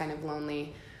 everybody's kind of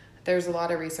lonely. There's a lot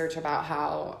of research about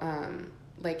how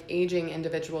like aging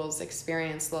individuals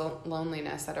experience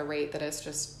loneliness at a rate that is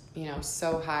just, you know,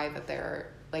 so high that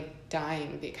they're like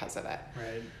dying because of it.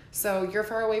 Right. So you're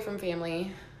far away from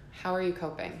family. How are you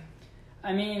coping?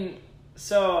 I mean,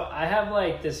 so I have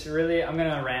like this really, I'm going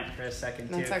to rant for a second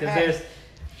too. That's okay. Because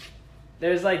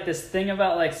there's like this thing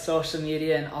about like social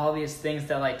media and all these things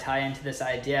that like tie into this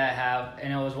idea I have.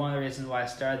 And it was one of the reasons why I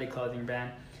started the clothing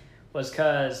brand, was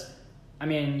because, I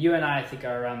mean, you and I think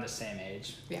are around the same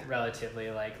age,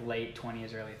 relatively, like late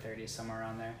 20s, early 30s, somewhere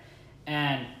around there.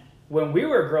 And when we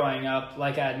were growing up,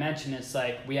 like I had mentioned, it's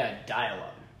like we had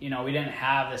dial-up. You know, we didn't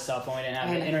have the cell phone, we didn't have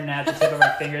the internet at the tip of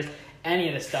our fingers, any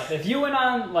of this stuff. If you went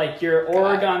on like your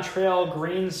Oregon Trail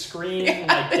green screen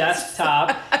like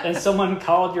desktop and someone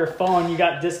called your phone, you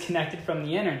got disconnected from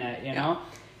the internet, you know?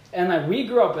 And like we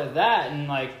grew up with that, and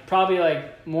like probably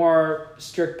like more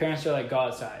strict parents are like, go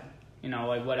outside, you know,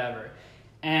 like whatever.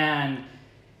 And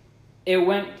it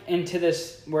went into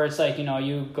this where it's like, you know,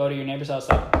 you go to your neighbor's house,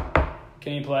 like,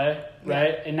 can you play?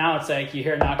 Right? And now it's like you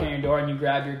hear a knock on your door and you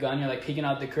grab your gun, you're like peeking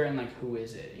out the curtain, like, who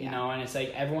is it? You know, and it's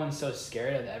like everyone's so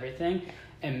scared of everything.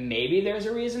 And maybe there's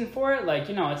a reason for it. Like,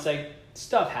 you know, it's like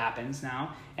stuff happens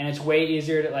now. And it's way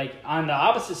easier to, like, on the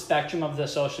opposite spectrum of the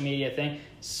social media thing,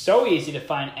 so easy to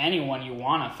find anyone you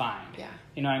want to find. Yeah.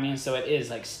 You know what I mean? So it is,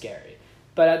 like, scary.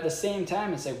 But at the same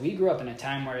time, it's like we grew up in a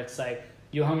time where it's like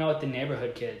you hung out with the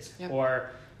neighborhood kids. Yep. Or,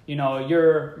 you know,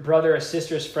 your brother or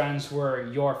sister's friends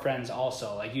were your friends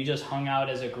also. Like, you just hung out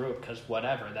as a group because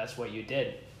whatever, that's what you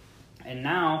did. And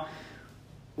now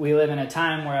we live in a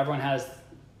time where everyone has,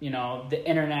 you know, the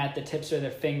internet, the tips of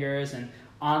their fingers, and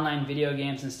online video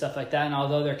games and stuff like that. And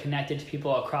although they're connected to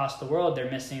people across the world,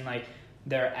 they're missing, like,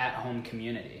 their at-home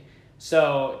community.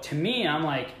 So to me, I'm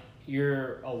like,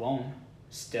 you're alone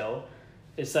still.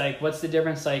 It's like, what's the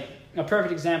difference? Like, a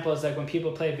perfect example is like when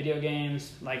people play video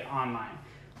games, like, online.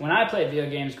 When I played video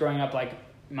games growing up, like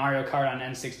Mario Kart on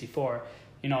N64,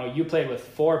 you know, you played with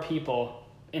 4 people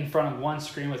in front of one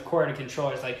screen with coordinated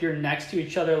controllers. Like, you're next to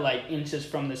each other, like, inches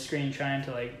from the screen trying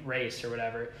to, like, race or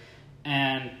whatever.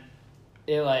 And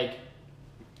it, like,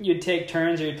 you'd take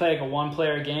turns or you'd play, like, a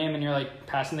one-player game and you're, like,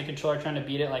 passing the controller trying to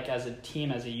beat it, like, as a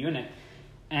team, as a unit.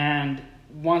 And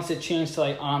once it changed to,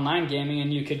 like, online gaming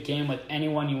and you could game with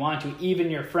anyone you want to, even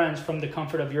your friends, from the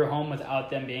comfort of your home without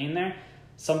them being there,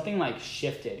 something, like,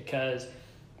 shifted. Because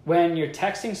when you're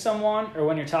texting someone or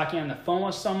when you're talking on the phone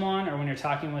with someone or when you're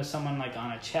talking with someone, like,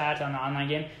 on a chat on an online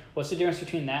game, what's the difference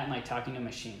between that and, like, talking to a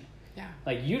machine? Yeah.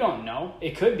 Like, you don't know.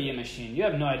 It could be a machine. You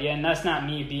have no idea. And that's not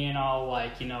me being all,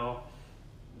 like, you know,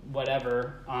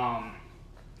 whatever.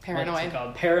 Paranoid. What's it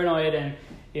called? Paranoid and,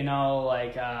 you know,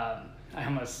 like, I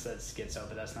almost said schizo,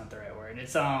 but that's not the right word.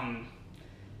 It's, I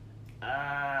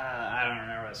don't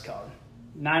remember what it's called.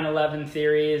 9/11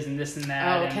 theories and this and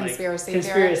that. Oh, and conspiracy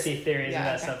theories and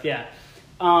that stuff, yeah.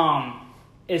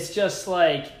 It's just,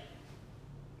 like,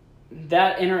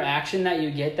 that interaction that you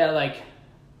get that, like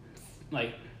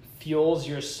fuels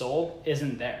your soul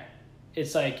isn't there.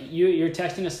 It's like you're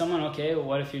texting to someone, okay, well,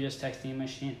 what if you're just texting a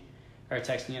machine or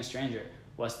texting a stranger?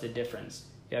 What's the difference?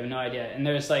 You have no idea. And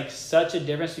there's, like, such a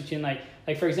difference between, like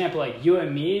for example, like, you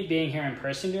and me being here in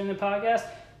person doing the podcast,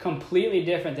 completely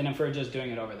different than if we're just doing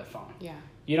it over the phone. Yeah.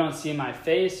 You don't see my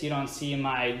face, you don't see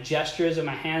my gestures of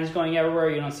my hands going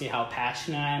everywhere, you don't see how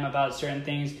passionate I am about certain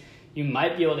things. You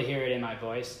might be able to hear it in my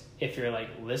voice if you're, like,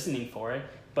 listening for it,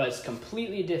 but it's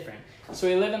completely different. So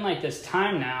we live in, like, this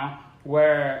time now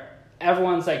where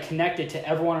everyone's, like, connected to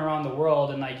everyone around the world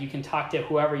and, like, you can talk to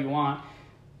whoever you want,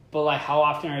 but, like, how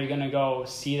often are you going to go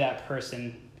see that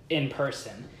person in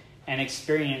person and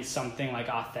experience something, like,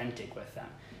 authentic with them?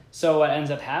 So what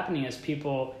ends up happening is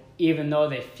people, even though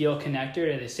they feel connected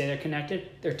or they say they're connected,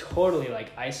 they're totally,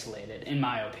 like, isolated, in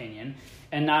my opinion.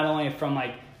 And not only from,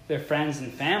 like, their friends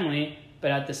and family,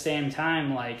 but at the same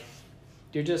time, like,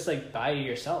 you're just, like, by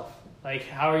yourself. Like,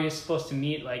 how are you supposed to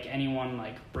meet, like, anyone,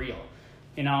 like, real?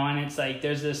 You know, and it's like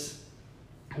there's this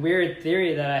weird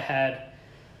theory that I had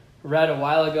read a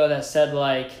while ago that said,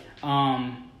 like,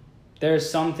 there's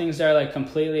some things that are, like,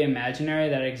 completely imaginary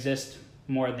that exist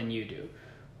more than you do.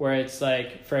 Where it's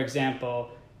like, for example,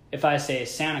 if I say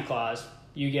Santa Claus,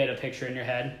 you get a picture in your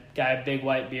head, guy, big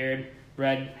white beard,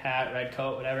 red hat, red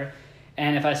coat, whatever.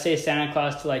 And if I say Santa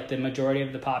Claus to, like, the majority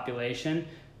of the population,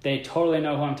 they totally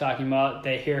know who I'm talking about.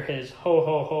 They hear his ho,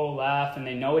 ho, ho laugh, and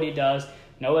they know what he does,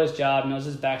 know his job, knows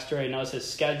his backstory, knows his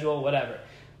schedule, whatever.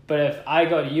 But if I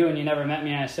go to you and you never met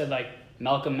me and I said, like,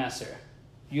 Malcolm Messer,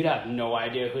 you'd have no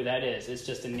idea who that is. It's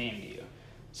just a name to you.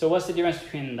 So what's the difference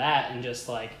between that and just,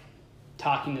 like,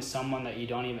 talking to someone that you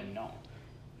don't even know?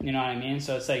 You know what I mean?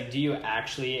 So it's like, do you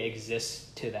actually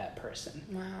exist to that person?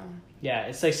 Wow. Yeah,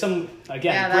 it's like some,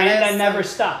 again, brand that never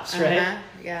stops, right?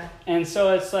 Yeah. And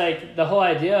so it's like the whole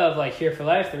idea of, like, Here for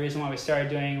Life, the reason why we started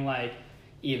doing, like,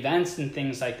 events and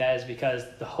things like that is because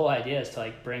the whole idea is to,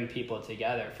 like, bring people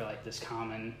together for, like, this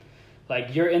common,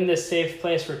 like, you're in this safe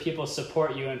place where people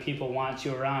support you and people want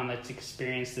you around. Let's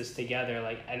experience this together,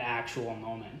 like, an actual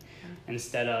moment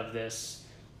instead of this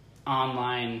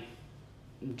online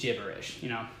gibberish, you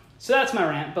know. So that's my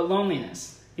rant, but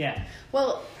loneliness. Yeah.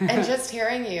 Well, and just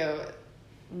hearing you,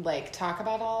 like, talk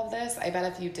about all of this, I bet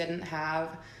if you didn't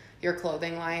have your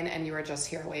clothing line and you were just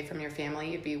here away from your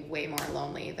family, you'd be way more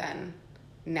lonely than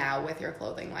now with your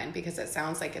clothing line, because it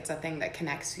sounds like it's a thing that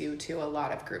connects you to a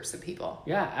lot of groups of people.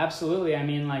 Yeah, absolutely. I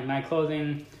mean, like, my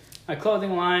clothing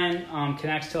line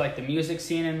connects to, like, the music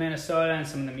scene in Minnesota and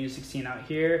some of the music scene out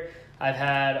here. I've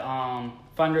had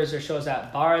fundraiser shows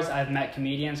at bars. I've met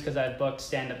comedians because I've booked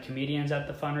stand-up comedians at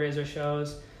the fundraiser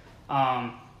shows.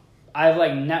 I've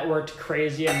like networked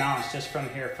crazy amounts just from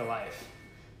Here for Life.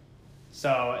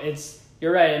 So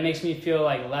you're right, it makes me feel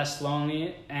like less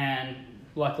lonely, and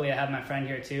luckily I have my friend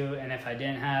here too, and if I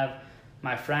didn't have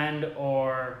my friend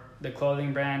or the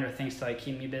clothing brand or things to like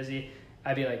keep me busy,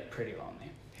 I'd be like pretty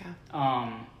lonely.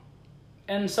 Yeah.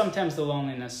 And sometimes the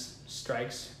loneliness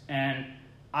strikes, and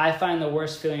I find the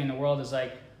worst feeling in the world is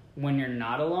like when you're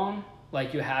not alone,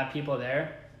 like you have people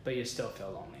there, but you still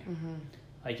feel lonely. Mm-hmm.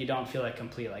 Like you don't feel like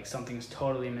complete, like something's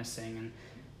totally missing, and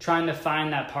trying to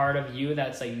find that part of you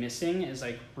that's like missing is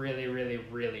like really, really,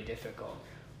 really difficult.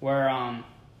 Where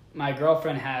my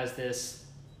girlfriend has this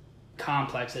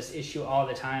complex, this issue all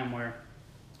the time where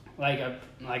like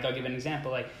I'll give an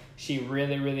example, like she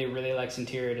really, really, really likes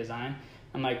interior design.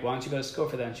 I'm like, why don't you go to school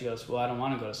for that? And she goes, well, I don't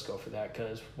want to go to school for that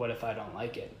because what if I don't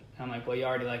like it? And I'm like, well, you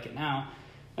already like it now.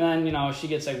 And then, she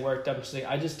gets like worked up and she's like,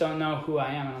 I just don't know who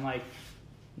I am. And I'm like,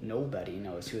 nobody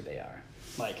knows who they are.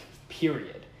 Like,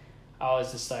 period. I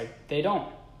was just like, they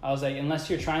don't. I was like, unless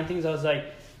you're trying things, I was like,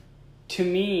 to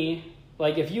me,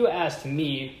 like if you asked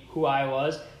me who I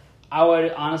was, I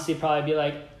would honestly probably be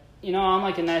like, I'm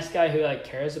like a nice guy who like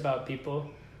cares about people.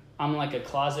 I'm like a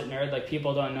closet nerd. Like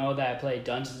people don't know that I play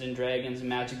Dungeons and Dragons and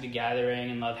Magic the Gathering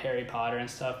and love Harry Potter and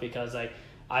stuff because like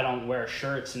I don't wear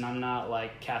shirts and I'm not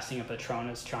like casting a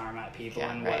Patronus charm at people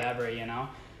and whatever, And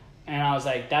I was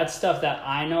like, that's stuff that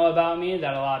I know about me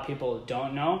that a lot of people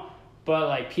don't know. But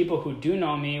like people who do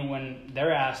know me, when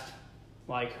they're asked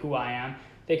like who I am,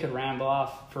 they could ramble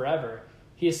off forever.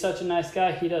 He's such a nice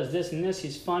guy. He does this and this.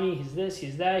 He's funny. He's this,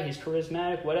 he's that. He's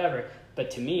charismatic, whatever. But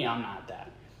to me, I'm not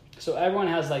that. So everyone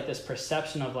has like this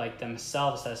perception of like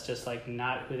themselves that's just like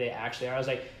not who they actually are. I was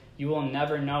like, you will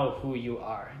never know who you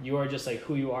are. You are just like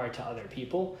who you are to other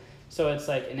people. So it's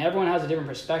like, and everyone has a different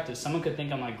perspective. Someone could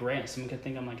think I'm like great, and someone could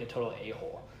think I'm like a total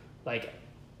a-hole. Like,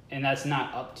 and that's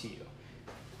not up to you.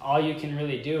 All you can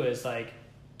really do is like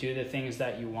do the things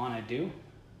that you want to do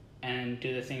and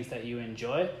do the things that you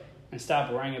enjoy and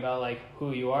stop worrying about like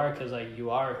who you are, because like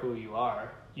you are who you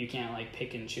are. You can't like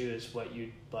pick and choose what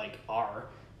you like are,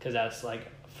 because that's like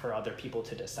for other people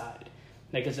to decide.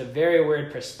 Like it's a very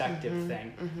weird perspective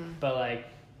thing. Mm-hmm. But like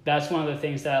that's one of the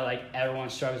things that like everyone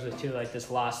struggles with too, like this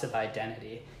loss of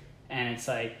identity. And it's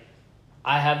like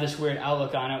I have this weird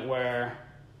outlook on it where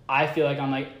I feel like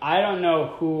I'm like, I don't know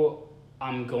who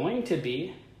I'm going to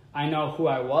be. I know who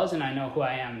I was and I know who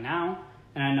I am now,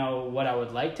 and I know what I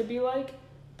would like to be like,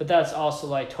 but that's also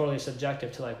like totally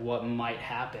subjective to like what might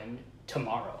happen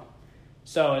tomorrow.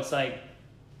 So it's like,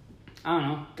 I don't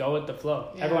know, go with the flow.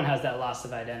 Yeah. Everyone has that loss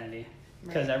of identity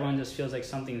because everyone just feels like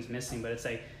something's missing, but it's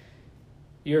like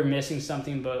you're missing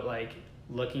something but like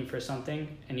looking for something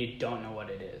and you don't know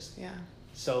what it is. Yeah.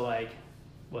 So like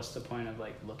what's the point of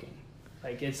like looking?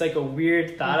 Like it's like a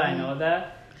weird thought. I know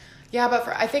that. Yeah, but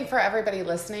I think for everybody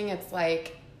listening, it's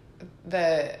like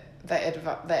the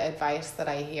advice that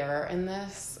I hear in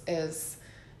this is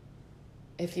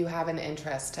if you have an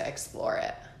interest to explore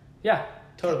it. Yeah,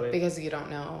 totally. Because you don't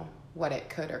know what it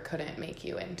could or couldn't make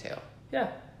you into.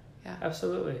 Yeah,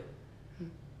 absolutely.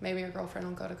 Maybe your girlfriend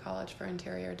will go to college for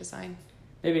interior design.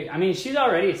 Maybe. I mean, she's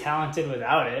already talented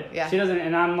without it. Yeah. She doesn't,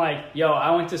 and I'm like, yo,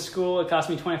 I went to school, it cost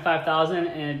me $25,000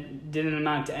 and it didn't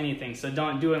amount to anything. So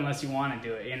don't do it unless you want to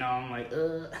do it. I'm like,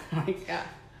 like,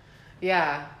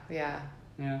 Yeah.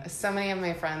 So many of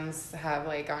my friends have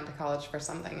like gone to college for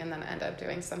something and then end up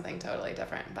doing something totally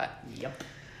different. But yep.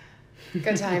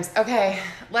 Good times. Okay,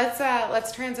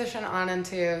 let's transition on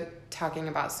into talking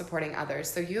about supporting others.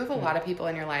 So you have a lot of people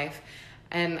in your life.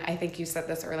 And I think you said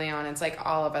this early on, it's like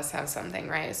all of us have something,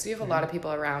 right? So you have a lot of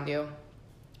people around you,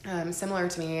 similar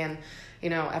to me and,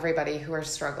 everybody who are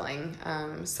struggling.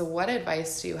 So what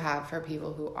advice do you have for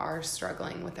people who are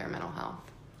struggling with their mental health?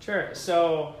 Sure.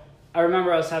 So I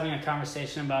remember I was having a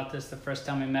conversation about this the first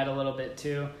time we met a little bit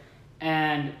too.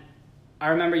 And I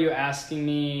remember you asking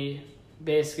me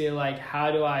basically like,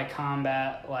 how do I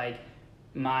combat like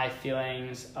my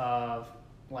feelings of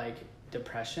like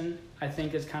depression, I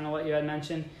think is kind of what you had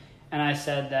mentioned. And I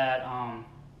said that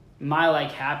my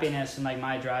like happiness and like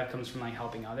my drive comes from like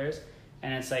helping others.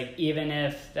 And it's like, even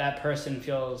if that person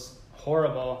feels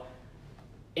horrible,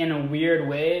 in a weird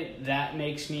way, that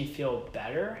makes me feel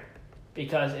better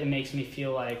because it makes me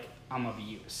feel like I'm of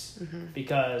use. Mm-hmm.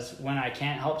 Because when I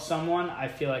can't help someone, I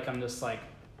feel like I'm just like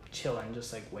chilling,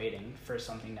 just like waiting for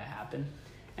something to happen.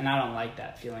 And I don't like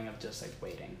that feeling of just like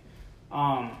waiting.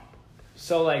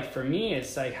 So like for me,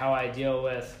 it's like how I deal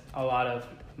with a lot of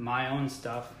my own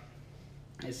stuff.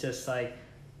 It's just like,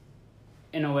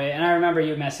 in a way, and I remember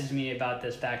you messaged me about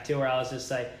this back too, where I was just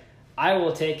like, I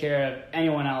will take care of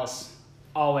anyone else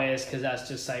always, because that's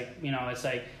just like, it's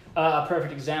like A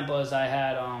perfect example is I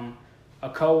had a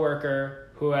coworker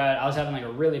who I was having like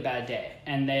a really bad day,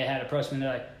 and they had approached me and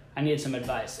they're like, I need some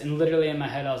advice. And literally in my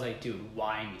head, I was like, dude,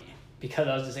 why me? Because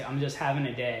I was just like, I'm just having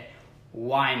a day.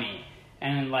 Why me?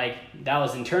 And like, that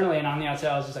was internally, and on the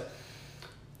outside, I was just like,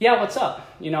 yeah, what's up?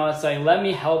 It's like, let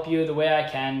me help you the way I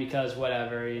can because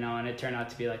whatever, and it turned out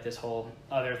to be like this whole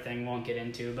other thing won't get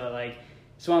into, but like,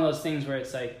 it's one of those things where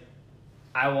it's like,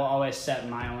 I will always set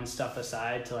my own stuff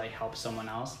aside to like help someone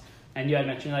else. And you had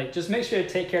mentioned like, just make sure to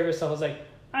take care of yourself. I was like,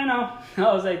 I know.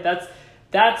 I was like,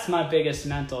 that's my biggest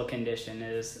mental condition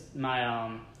is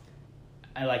my,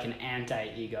 I like an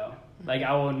anti-ego. Like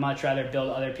I would much rather build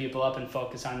other people up and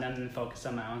focus on them than focus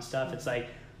on my own stuff. It's like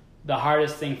the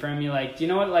hardest thing for me. Like, do you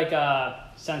know what like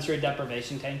a sensory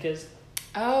deprivation tank is?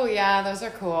 Oh yeah, those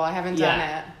are cool. I haven't done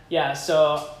it. Yeah,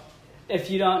 so if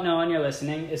you don't know and you're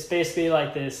listening, it's basically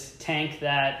like this tank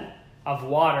of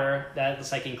water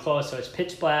that's like enclosed, so it's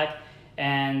pitch black,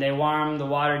 and they warm the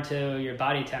water to your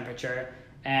body temperature,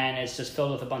 and it's just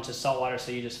filled with a bunch of salt water,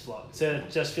 so you just float. So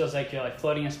it just feels like you're like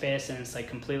floating in space, and it's like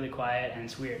completely quiet, and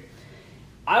it's weird.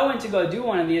 I went to go do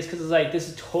one of these because it's like, this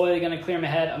is totally going to clear my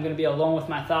head. I'm going to be alone with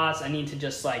my thoughts. I need to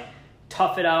just like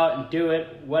tough it out and do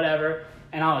it, whatever.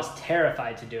 And I was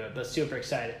terrified to do it, but super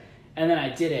excited. And then I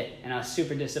did it, and I was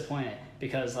super disappointed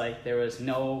because like there was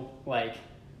no like,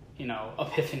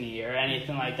 epiphany or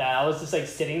anything like that. I was just like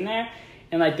sitting there,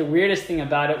 and like the weirdest thing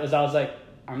about it was I was like,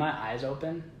 are my eyes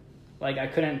open? Like I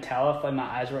couldn't tell if like my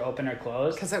eyes were open or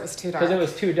closed. Because it was too dark. Because it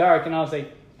was too dark, and I was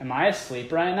like, am I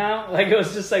asleep right now? Like it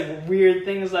was just like weird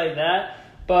things like that.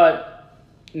 But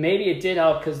maybe it did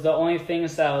help because the only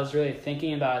things that I was really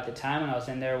thinking about at the time when I was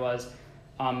in there was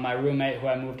my roommate who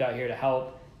I moved out here to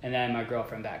help, and then my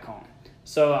girlfriend back home.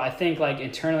 So I think like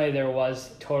internally there was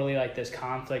totally like this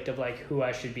conflict of like who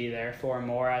I should be there for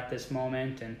more at this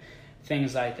moment and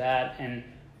things like that. And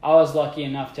I was lucky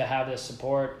enough to have the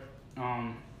support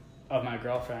of my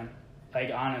girlfriend.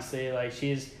 Like honestly, like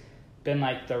she's been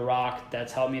like the rock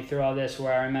that's helped me through all this,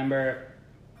 where I remember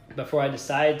before I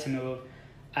decided to move,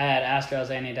 I had asked her, I was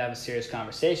like, I need to have a serious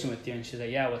conversation with you. And she's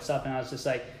like, yeah, what's up? And I was just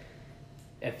like,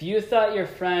 if you thought your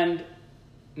friend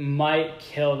might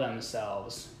kill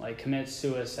themselves, like commit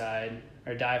suicide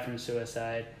or die from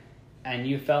suicide, and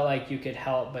you felt like you could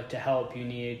help, but to help you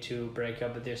needed to break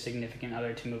up with your significant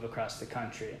other to move across the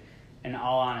country, in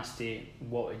all honesty,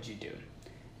 what would you do?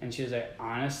 And she was like,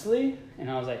 honestly? And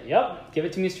I was like, yep, give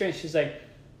it to me straight. She's like,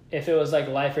 if it was like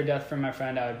life or death for my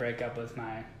friend, I would break up with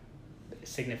my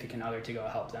significant other to go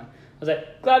help them. I was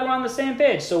like, glad we're on the same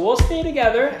page. So we'll stay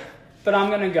together, but I'm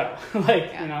going to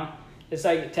go. It's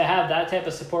like to have that type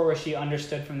of support where she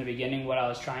understood from the beginning what I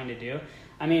was trying to do.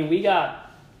 I mean, we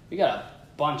got a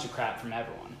bunch of crap from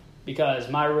everyone because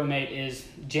my roommate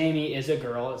Jamie is a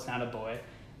girl, it's not a boy.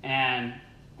 And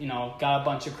got a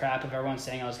bunch of crap of everyone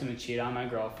saying I was going to cheat on my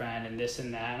girlfriend and this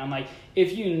and that. And I'm like,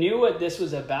 if you knew what this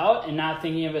was about and not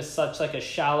thinking of it as such like a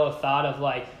shallow thought of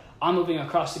like, I'm moving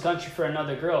across the country for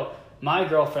another girl, my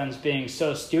girlfriend's being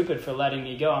so stupid for letting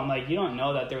me go. I'm like, you don't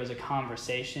know that there was a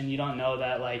conversation. You don't know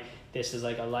that like this is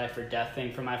like a life or death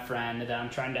thing for my friend that I'm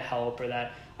trying to help, or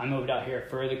that I moved out here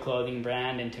for the clothing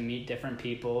brand and to meet different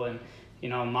people and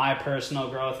my personal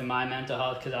growth and my mental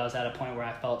health, because I was at a point where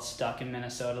I felt stuck in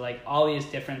Minnesota, like all these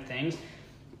different things.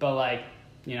 But like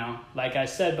I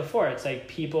said before, it's like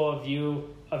people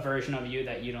view a version of you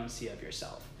that you don't see of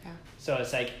yourself. Yeah. So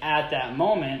it's like at that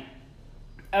moment,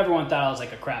 everyone thought I was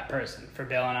like a crap person for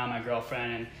bailing on my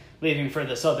girlfriend and leaving for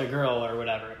this other girl or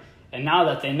whatever. And now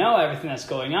that they know everything that's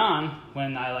going on,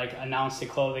 when I like announced the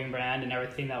clothing brand and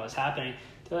everything that was happening,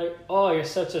 they're like, oh, you're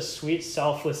such a sweet,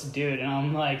 selfless dude. And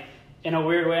I'm like, in a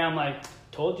weird way, I'm like,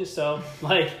 told you so.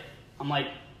 Like, I'm like,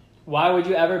 why would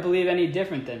you ever believe any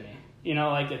different than me?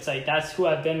 It's like, that's who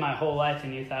I've been my whole life.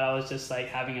 And you thought I was just like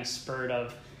having a spurt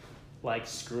of like,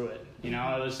 screw it. It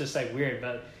was just like weird,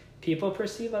 but people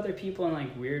perceive other people in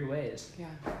like weird ways.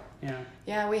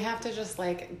 Yeah, we have to just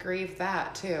like grieve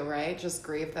that too, right? Just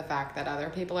grieve the fact that other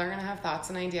people are going to have thoughts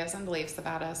and ideas and beliefs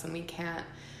about us, and we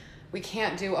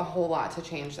can't do a whole lot to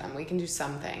change them. We can do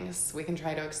some things. We can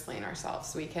try to explain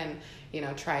ourselves. We can,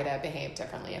 try to behave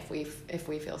differently if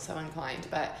we feel so inclined.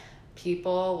 But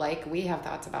people, like we have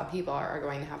thoughts about people, are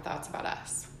going to have thoughts about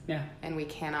us. Yeah. And we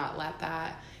cannot let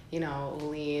that,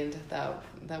 lead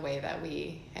the way that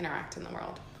we interact in the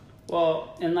world.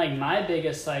 Well, and like my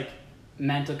biggest like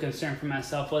mental concern for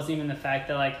myself wasn't even the fact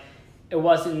that like it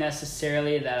wasn't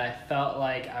necessarily that I felt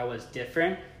like I was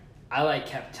different. I like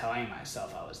kept telling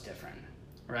myself I was different,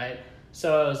 right?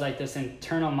 So it was like this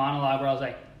internal monologue where I was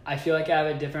like, I feel like I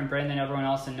have a different brain than everyone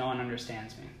else and no one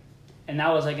understands me. And that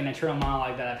was like an internal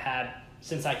monologue that I've had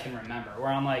since I can remember, where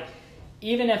I'm like,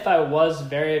 even if I was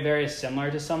very, very similar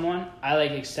to someone, I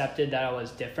like accepted that I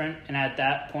was different. And at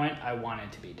that point, I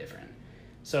wanted to be different.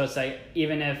 So it's like,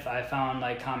 even if I found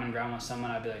like common ground with someone,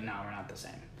 I'd be like, no, we're not the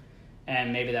same.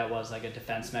 And maybe that was like a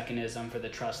defense mechanism for the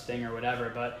trust thing or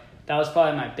whatever. But that was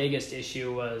probably my biggest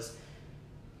issue, was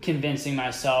convincing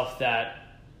myself that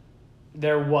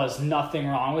there was nothing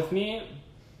wrong with me,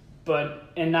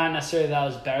 and not necessarily that I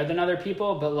was better than other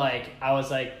people, but like, I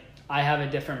was like, I have a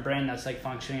different brain that's like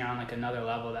functioning on like another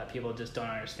level that people just don't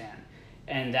understand.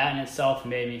 And that in itself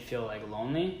made me feel like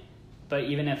lonely. But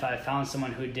even if I found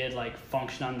someone who did like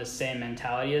function on the same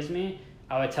mentality as me,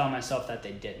 I would tell myself that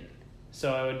they didn't.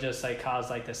 So it would just like cause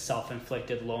like this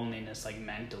self-inflicted loneliness like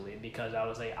mentally, because I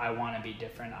was like, I want to be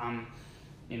different. I'm,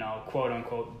 quote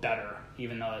unquote better,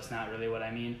 even though that's not really what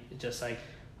I mean. It's just like,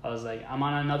 I was like, I'm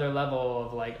on another level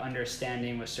of like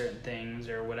understanding with certain things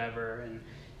or whatever. And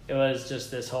it was just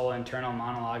this whole internal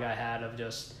monologue I had of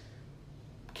just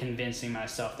convincing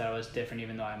myself that I was different,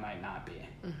 even though I might not be.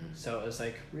 Mm-hmm. So it was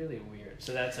like really weird.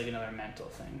 So that's like another mental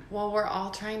thing. Well, we're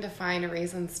all trying to find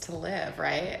reasons to live,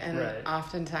 right? And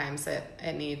oftentimes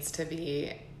it needs to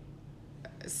be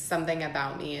something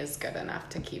about me is good enough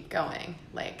to keep going.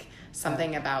 Like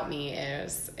something about me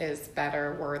is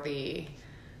better, worthy,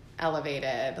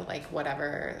 elevated, like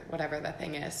whatever the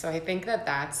thing is. So I think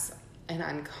that-that's an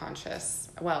unconscious,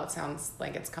 well, it sounds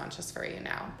like it's conscious for you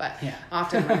now, but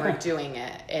often when we're doing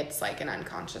it, it's like an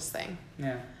unconscious thing.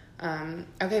 Yeah.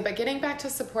 Okay, but getting back to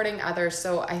supporting others,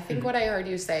 so I think what I heard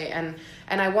you say, and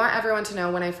I want everyone to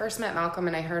know, when I first met Malcolm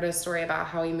and I heard his story about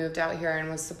how he moved out here and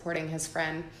was supporting his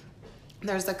friend,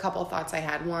 there's a couple thoughts I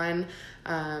had. One,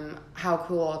 how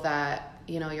cool that,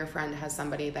 your friend has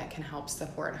somebody that can help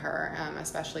support her,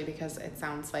 especially because it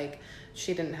sounds like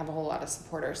she didn't have a whole lot of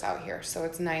supporters out here. So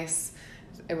it's nice,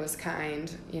 it was kind,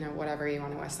 whatever you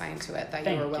want to assign to it, that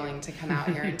you were willing to come out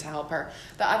here and to help her.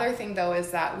 The other thing, though,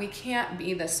 is that we can't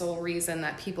be the sole reason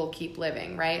that people keep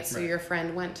living, right? So your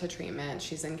friend went to treatment,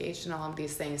 she's engaged in all of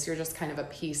these things. You're just kind of a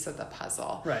piece of the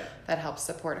puzzle that helps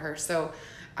support her. So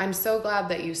I'm so glad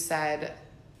that you said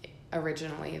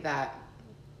originally that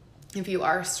if you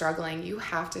are struggling, you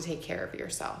have to take care of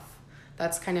yourself.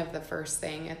 That's kind of the first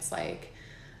thing. It's like,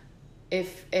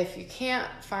 if you can't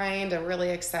find a really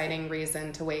exciting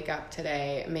reason to wake up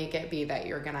today, make it be that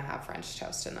you're going to have French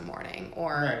toast in the morning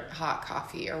or hot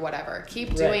coffee or whatever.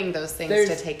 Keep doing those things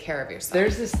to take care of yourself.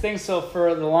 There's this thing, so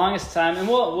for the longest time, and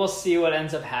we'll see what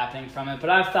ends up happening from it, but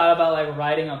I've thought about like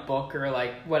writing a book or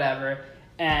like whatever,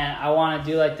 and I want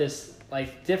to do like this,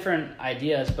 like different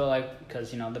ideas, but like,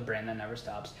 because, the brain that never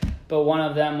stops. But one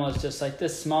of them was just like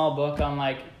this small book on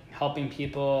like helping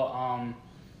people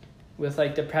with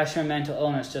like depression and mental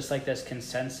illness, just like this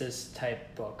consensus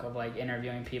type book of like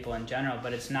interviewing people in general.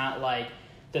 But it's not like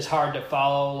this hard to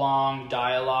follow along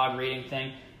dialogue reading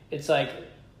thing. It's like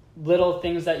little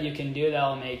things that you can do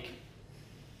that'll make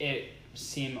it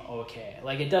seem okay.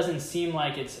 Like it doesn't seem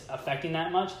like it's affecting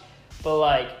that much, but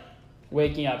like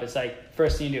waking up, it's like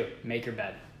first thing you do, make your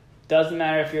bed. Doesn't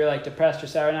matter if you're like depressed or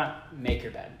sad or not, make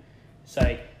your bed. It's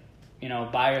like,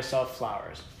 buy yourself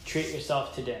flowers, treat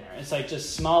yourself to dinner. It's like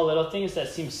just small little things that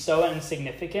seem so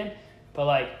insignificant, but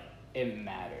like it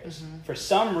matters. Mm-hmm. For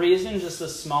some reason, just the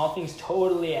small things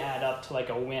totally add up to like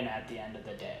a win at the end of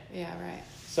the day. Yeah, right.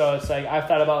 So it's like, I've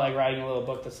thought about like writing a little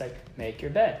book that's like, make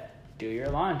your bed, do your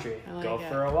laundry, go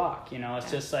for a walk.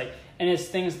 It's just like, and it's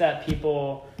things that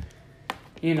people,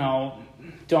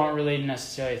 don't really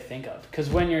necessarily think of. Because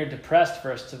when you're depressed,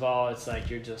 first of all, it's like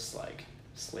you're just like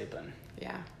sleeping.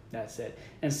 Yeah. That's it.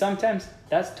 And sometimes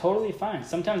that's totally fine.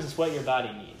 Sometimes it's what your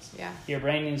body needs. Yeah. Your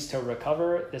brain needs to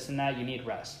recover, this and that. You need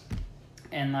rest.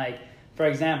 And like, for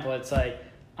example, it's like,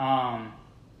 I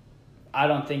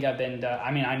don't think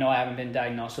I know I haven't been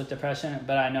diagnosed with depression,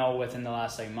 but I know within the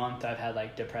last like month I've had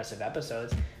like depressive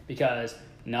episodes because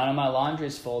none of my laundry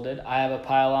is folded. I have a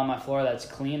pile on my floor that's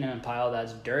clean and a pile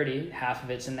that's dirty. Half of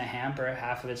it's in the hamper,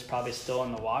 half of it's probably still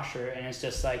in the washer. And it's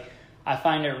just like, I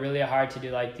find it really hard to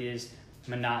do like these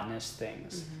monotonous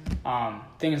things. Mm-hmm.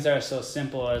 Things that are so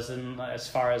simple as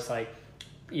far as like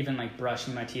even like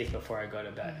brushing my teeth before I go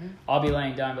to bed. Mm-hmm. I'll be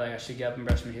laying down and be like, I should get up and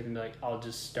brush my teeth, and be like, I'll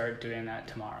just start doing that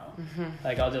tomorrow. Mm-hmm.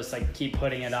 Like I'll just like keep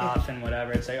putting it off and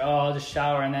whatever. It's like, I'll just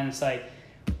shower. And then it's like,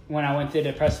 when I went through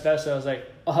the depressive episode, I was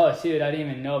like, dude, I didn't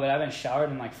even know, but I haven't showered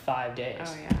in like 5 days.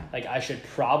 Oh yeah. Like I should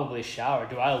probably shower.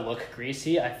 Do I look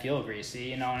greasy? I feel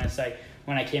greasy, and it's like,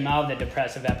 when I came out of the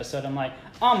depressive episode, I'm like,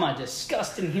 I'm a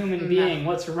disgusting human being.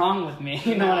 What's wrong with me?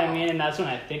 You know what I mean? And that's when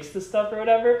I fix the stuff or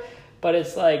whatever. But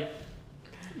it's like,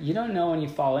 you don't know when you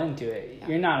fall into it. Yeah.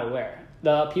 You're not aware.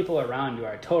 The people around you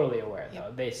are totally aware,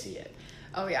 though. They see it.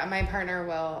 Oh yeah, my partner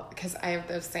will, because I have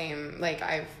the same, like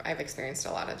I've experienced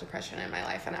a lot of depression in my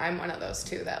life, and I'm one of those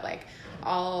too that like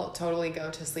I'll totally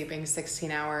go to sleeping 16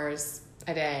 hours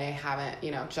a day, haven't,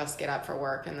 just get up for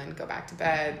work and then go back to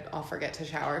bed. I'll forget to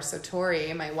shower. So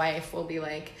Tori, my wife, will be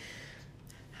like,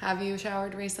 have you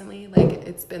showered recently? Like,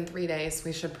 it's been 3 days.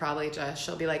 We should probably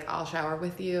she'll be like, I'll shower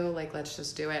with you. Like, let's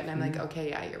just do it. And I'm like, okay,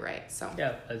 yeah, you're right. So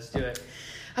yeah, let's do it.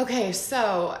 Okay,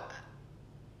 so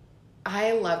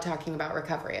I love talking about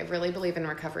recovery. I really believe in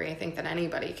recovery. I think that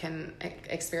anybody can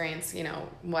experience,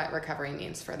 what recovery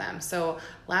means for them. So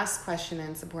last question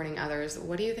in supporting others,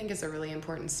 what do you think is a really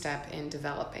important step in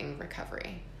developing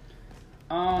recovery?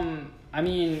 I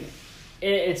mean,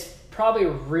 it's probably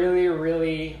really,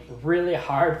 really, really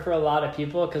hard for a lot of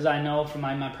people, because I know from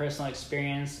my personal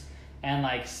experience and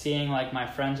like seeing like my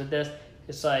friends with this,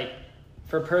 it's like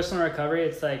for personal recovery,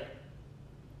 it's like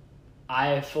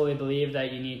I fully believe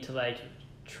that you need to like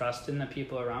trust in the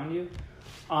people around you,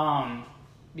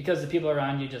 because the people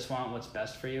around you just want what's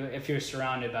best for you. If you're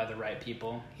surrounded by the right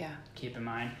people, keep in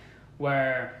mind.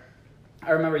 Where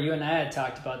I remember you and I had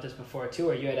talked about this before too,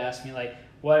 where you had asked me like,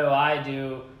 what do I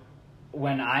do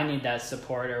when I need that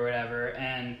support or whatever?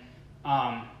 And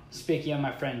speaking of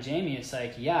my friend Jamie, it's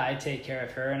like, yeah, I take care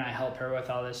of her and I help her with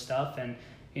all this stuff. And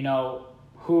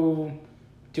who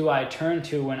do I turn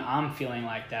to when I'm feeling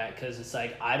like that? Because it's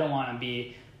like, I don't want to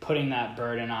be putting that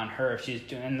burden on her if she's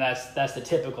doing, and that's the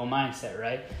typical mindset,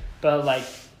 right? But like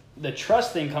the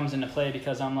trust thing comes into play,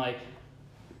 because I'm like,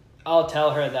 I'll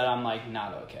tell her that I'm like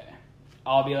not okay.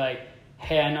 I'll be like,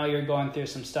 hey, I know you're going through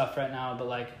some stuff right now, but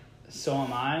like, so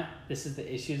am I. This is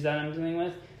the issues that I'm dealing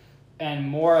with. And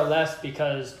more or less,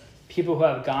 because people who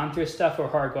have gone through stuff or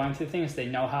who are going through things, they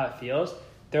know how it feels.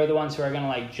 They're the ones who are going to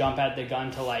like jump at the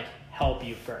gun to like help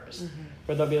you first. Mm-hmm.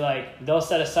 Where they'll be like, they'll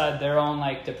set aside their own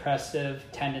like depressive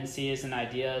tendencies and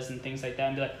ideas and things like that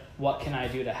and be like, what can I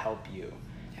do to help you?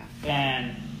 Yeah.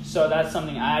 And so that's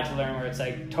something I had to learn, where it's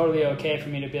like totally okay for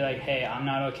me to be like, hey, I'm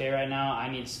not okay right now. I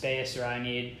need space, or I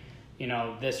need,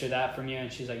 this or that from you.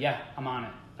 And she's like, yeah, I'm on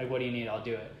it. Like, what do you need? I'll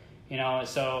do it.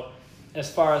 So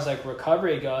as far as like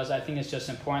recovery goes, I think it's just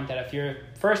important that if you're,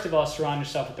 first of all, surround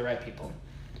yourself with the right people.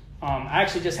 I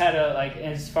actually just had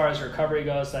as far as recovery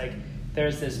goes, like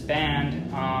there's this band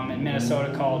in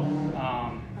Minnesota called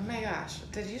oh my gosh,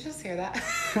 did you just hear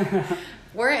that?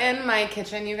 We're in my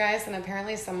kitchen, you guys, and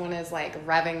apparently someone is like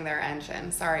revving their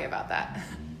engine. Sorry about that.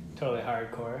 Totally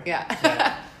hardcore.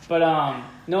 Yeah. But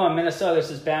no, in Minnesota there's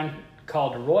this band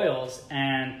called Royals,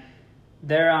 and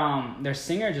their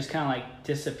singer just kind of like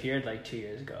disappeared like 2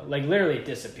 years ago. Like literally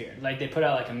disappeared. Like they put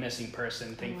out like a missing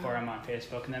person thing for him on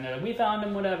Facebook, and then they're like, we found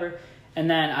him, whatever. And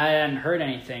then I hadn't heard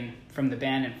anything from the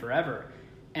band in forever,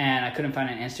 and I couldn't find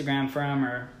an Instagram for him,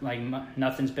 or like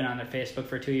nothing's been on their Facebook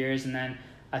for 2 years. And then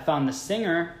I found the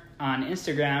singer on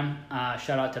Instagram.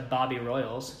 Shout out to Bobby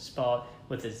Royals, spelled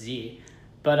with a Z.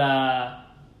 But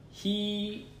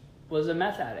he was a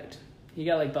meth addict. He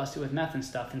got like busted with meth and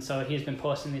stuff, and so he's been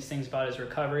posting these things about his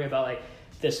recovery, about like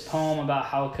this poem about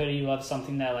how could he love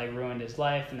something that like ruined his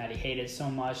life and that he hated so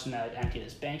much and that it emptied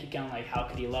his bank account. Like how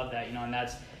could he love that, and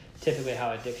that's typically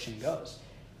how addiction goes.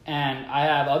 And I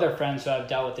have other friends who have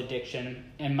dealt with addiction,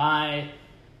 and my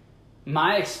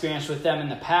experience with them in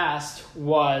the past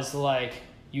was like,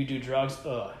 you do drugs,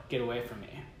 get away from me,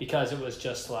 because it was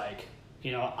just like,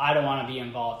 I don't want to be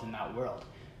involved in that world.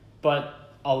 But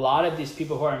a lot of these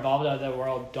people who are involved in that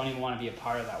world don't even want to be a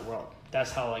part of that world.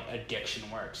 That's how like addiction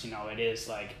works. It is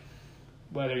like,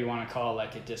 whether you want to call it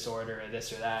like a disorder or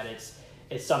this or that,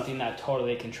 it's something that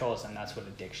totally controls them. That's what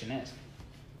addiction is.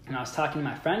 And I was talking to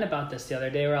my friend about this the other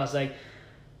day, where I was like,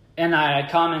 and I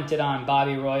commented on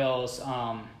Bobby Royals'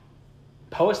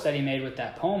 post that he made with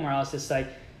that poem, where I was just like,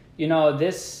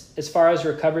 this, as far as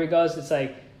recovery goes, it's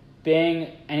like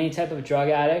being any type of drug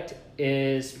addict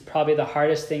is probably the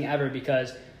hardest thing ever,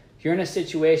 because you're in a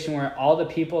situation where all the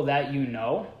people that you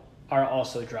know are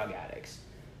also drug addicts.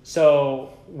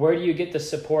 So where do you get the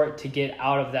support to get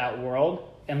out of that world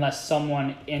unless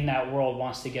someone in that world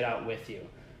wants to get out with you?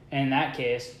 And in that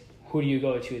case, who do you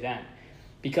go to then?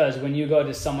 Because when you go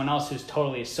to someone else who's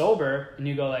totally sober and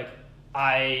you go like,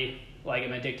 I like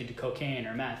am addicted to cocaine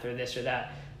or meth or this or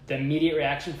that, the immediate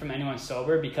reaction from anyone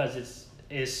sober, because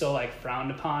is so like frowned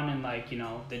upon and like,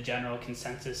 the general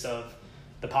consensus of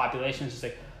the population is just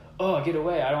like, oh, get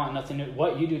away, I don't want nothing to,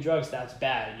 what, you do drugs, that's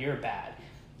bad, you're bad.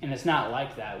 And it's not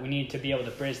like that. We need to be able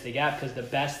to bridge the gap, because the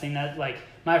best thing that, like,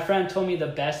 my friend told me the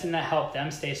best thing that helped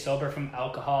them stay sober from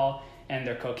alcohol and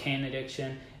their cocaine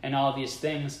addiction and all these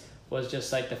things was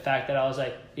just like the fact that I was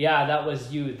like, yeah, that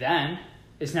was you then.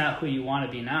 It's not who you want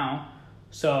to be now.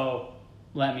 So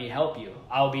let me help you.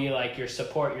 I'll be like your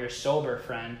support, your sober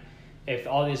friend. If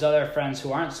all these other friends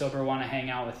who aren't sober want to hang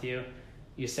out with you,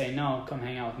 you say, no, come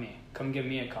hang out with me. Come give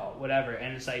me a call, whatever.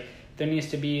 And it's like, there needs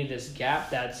to be this gap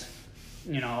that's,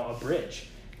 a bridge,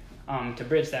 to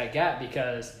bridge that gap,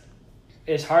 because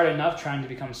it's hard enough trying to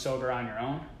become sober on your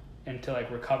own and to like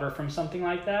recover from something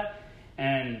like that.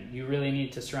 And you really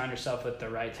need to surround yourself with the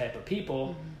right type of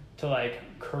people to like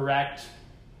correct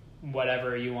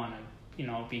whatever you want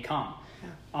to, become.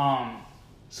 Yeah.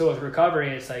 So with recovery,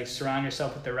 it's like surround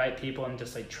yourself with the right people and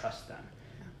just like trust them,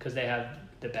 because they have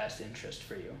the best interest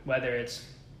for you, whether it's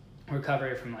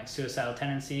recovery from like suicidal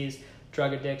tendencies,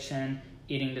 drug addiction,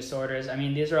 eating disorders. I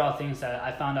mean, these are all things that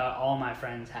I found out all my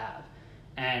friends have.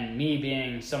 And me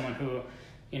being someone who,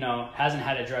 hasn't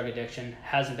had a drug addiction,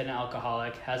 hasn't been an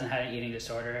alcoholic, hasn't had an eating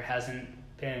disorder, hasn't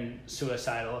been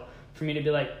suicidal, for me to be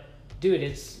like, dude,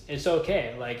 it's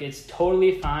okay. Like, it's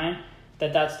totally fine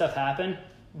that stuff happened.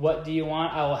 What do you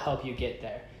want? I will help you get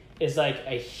there. Is like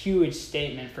a huge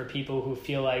statement for people who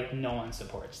feel like no one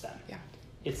supports them. Yeah.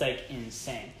 It's like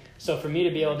insane. So for me to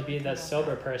be able to be that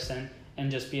sober person and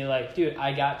just be like, dude,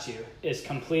 I got you, is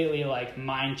completely like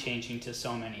mind changing to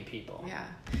so many people. Yeah.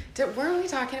 Weren't we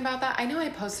talking about that? I know I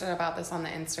posted about this on the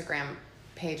Instagram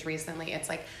page recently. It's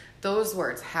like those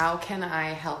words, how can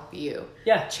I help you?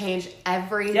 Yeah. Change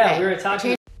everything. Yeah, we were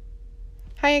talking.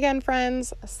 Hi again,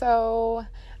 friends. So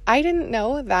I didn't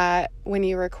know that when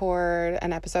you record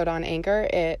an episode on Anchor,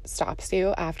 it stops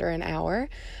you after an hour.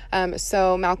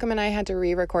 So Malcolm and I had to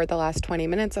re-record the last 20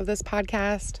 minutes of this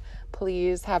podcast.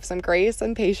 Please have some grace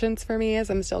and patience for me, as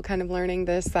I'm still kind of learning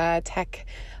this tech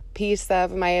piece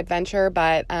of my adventure.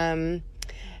 But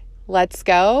let's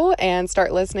go and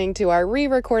start listening to our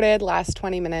re-recorded last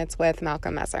 20 minutes with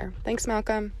Malcolm Messer. Thanks,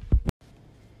 Malcolm.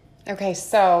 Okay,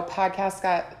 so podcast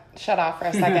got shut off for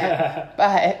a second,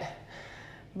 but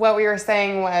what we were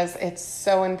saying was it's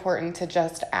so important to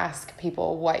just ask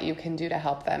people what you can do to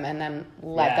help them and then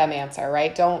let them answer,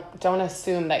 right? Don't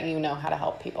assume that you know how to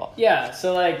help people. Yeah,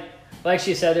 so like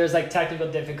she said, there's like technical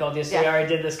difficulties, so we already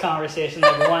did this conversation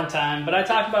like one time, but I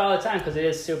talk about it all the time because it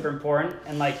is super important.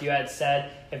 And like you had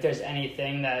said, if there's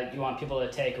anything that you want people to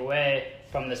take away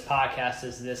from this podcast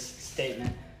is this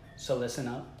statement, so listen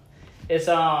up. It's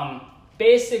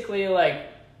basically like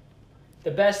the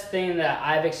best thing that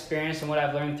I've experienced and what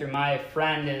I've learned through my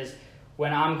friend is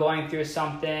when I'm going through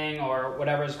something or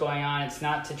whatever's going on, it's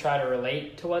not to try to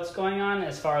relate to what's going on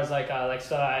as far as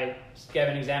so I gave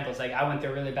an example. It's like I went through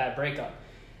a really bad breakup.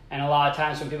 And a lot of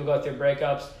times when people go through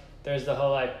breakups, there's the whole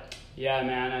like, yeah,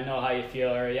 man, I know how you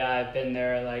feel, or yeah, I've been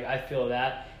there, like I feel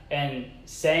that. And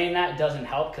saying that doesn't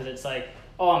help because it's like,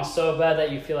 oh, I'm so glad that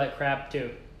you feel like crap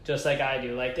too, just like I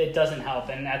do. Like it doesn't help.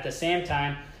 And at the same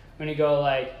time, when you go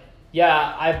like,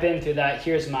 yeah, I've been through that,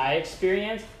 here's my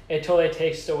experience, it totally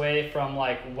takes away from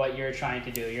like what you're trying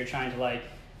to do. You're trying to like,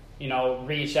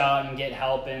 reach out and get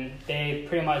help, and they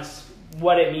pretty much,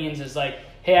 what it means is like,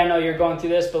 hey, I know you're going through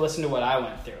this, but listen to what I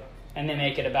went through. And they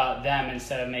make it about them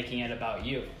instead of making it about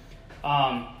you.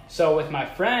 So with my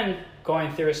friend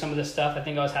going through some of this stuff, I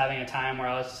think I was having a time where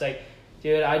I was just like,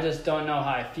 dude, I just don't know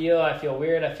how I feel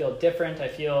weird, I feel different, I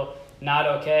feel not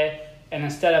okay. And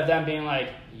instead of them being like,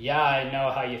 yeah, I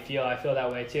know how you feel, I feel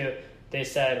that way too, they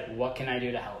said, what can I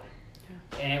do to help?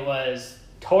 Yeah. And it was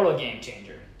total game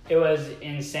changer. It was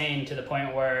insane to the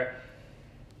point where,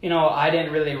 I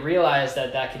didn't really realize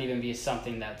that could even be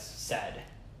something that's said.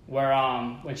 Where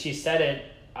when she said it,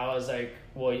 I was like,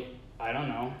 well, I don't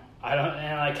know. And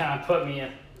it like kind of put me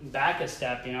back a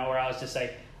step, where I was just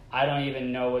like, I don't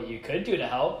even know what you could do to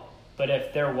help. But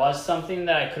if there was something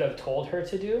that I could have told her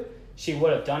to do, she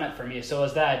would have done it for me. So it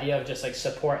was that idea of just like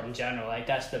support in general. Like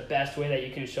that's the best way that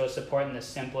you can show support in the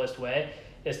simplest way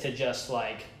is to just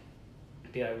like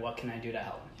be like, what can I do to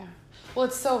help? Yeah. Well,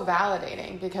 it's so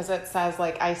validating because it says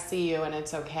like, I see you and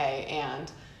it's okay.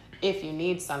 And if you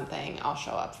need something, I'll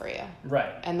show up for you.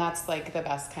 Right. And that's like the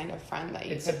best kind of friend that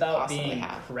you could possibly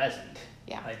have. It's about being present.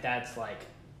 Yeah. Like that's like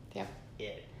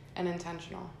it. And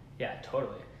intentional. Yeah,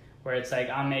 totally. Where it's like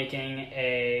I'm making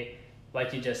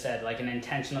like you just said, like an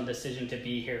intentional decision to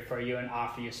be here for you and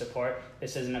offer you support.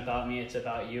 This isn't about me, it's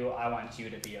about you. I want you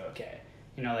to be okay.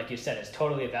 Like you said, it's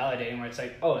totally validating where it's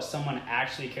like, oh, someone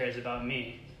actually cares about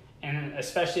me. And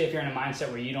especially if you're in a mindset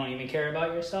where you don't even care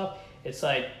about yourself, it's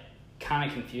like kind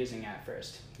of confusing at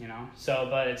first, So,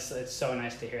 but it's so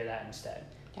nice to hear that instead.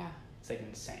 Yeah. It's like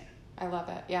insane. I love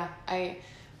it. Yeah.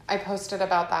 I posted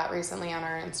about that recently on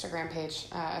our Instagram page,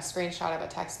 a screenshot of a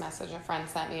text message a friend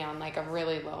sent me on like a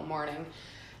really low morning.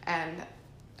 And,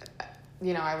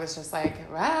 I was just like,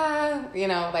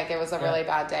 like it was a really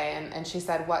bad day. And she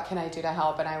said, what can I do to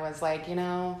help? And I was like,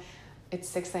 it's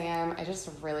 6 a.m. I just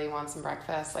really want some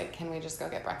breakfast. Like, can we just go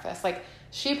get breakfast? Like,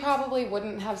 she probably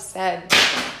wouldn't have said,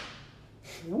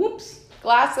 whoops,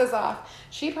 glasses off.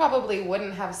 She probably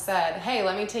wouldn't have said, hey,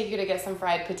 let me take you to get some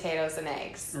fried potatoes and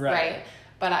eggs. Right?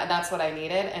 But that's what I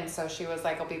needed. And so she was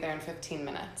like, I'll be there in 15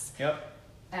 minutes. Yep.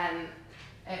 And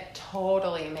it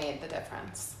totally made the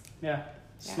difference. Yeah.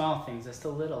 Small things. It's the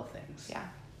little things. Yeah.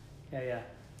 Yeah.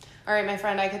 All right, my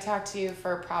friend, I could talk to you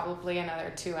for probably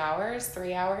another 2 hours,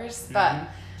 3 hours, but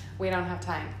we don't have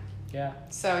time. Yeah.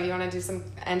 So you want to do some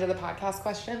end of the podcast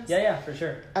questions? Yeah, for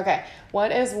sure. Okay.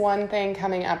 What is one thing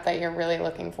coming up that you're really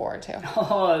looking forward to?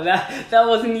 Oh, that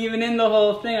wasn't even in the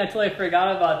whole thing. I totally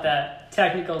forgot about that.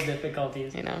 Technical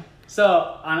difficulties. You know.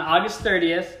 So on August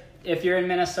 30th, if you're in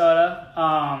Minnesota,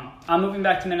 I'm moving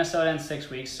back to Minnesota in 6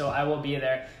 weeks, so I will be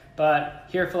there. But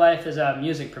Here for Life is a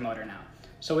music promoter now.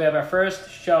 So we have our first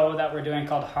show that we're doing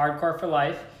called Hardcore for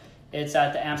Life. It's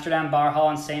at the Amsterdam Bar Hall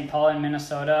in St. Paul in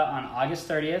Minnesota on August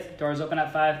 30th. Doors open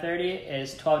at 5:30.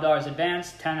 It's $12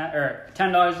 advance,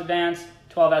 $10 advance,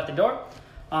 $12 at the door.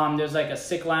 There's like a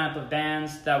sick lineup of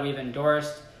bands that we've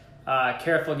endorsed.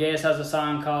 Careful Gaze has a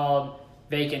song called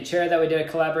Vacant Chair that we did a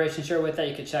collaboration shirt with that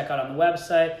you can check out on the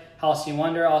website. Halcyon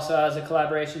Wonder also has a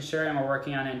collaboration shirt, and we're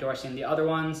working on endorsing the other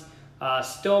ones.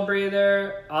 Still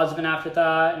Breather, Odds of an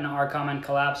Afterthought, and Our Common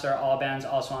Collapse are all bands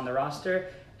also on the roster.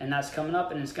 And that's coming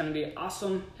up, and it's going to be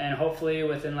awesome. And hopefully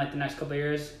within like the next couple of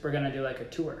years, we're going to do like a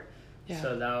tour. Yeah.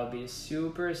 So that will be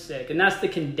super sick. And that's the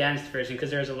condensed version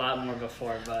because there's a lot more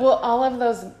before. But well, all of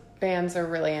those bands are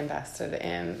really invested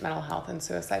in mental health and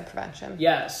suicide prevention.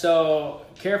 Yeah, so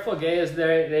Careful Gaze,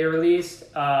 they released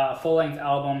a full-length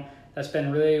album that's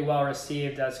been really well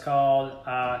received. That's called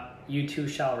You Too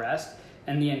Shall Rest.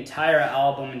 And the entire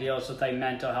album deals with like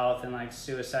mental health and like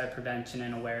suicide prevention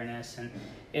and awareness, and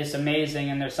it's amazing.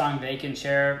 And their song Vacant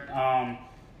Chair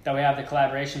that we have the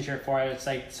collaboration shirt for, it's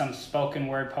like some spoken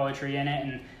word poetry in it,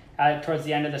 and towards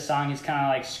the end of the song he's kind of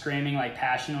like screaming like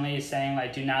passionately saying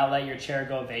like, do not let your chair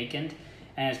go vacant.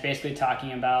 And it's basically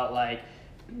talking about like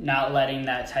not letting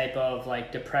that type of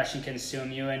like depression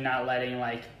consume you, and not letting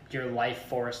like your life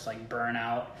force like burn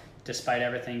out despite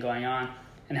everything going on.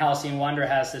 And Halcyon Wonder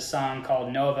has this song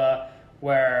called Nova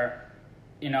where,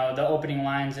 you know, the opening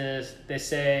lines is, they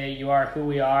say, you are who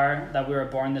we are, that we were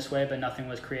born this way, but nothing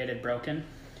was created broken.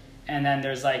 And then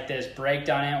there's like this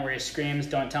breakdown in it where he screams,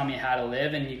 don't tell me how to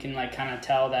live. And you can like kind of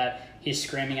tell that he's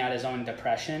screaming out his own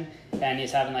depression. And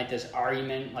he's having like this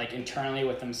argument like internally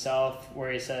with himself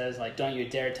where he says like, don't you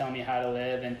dare tell me how to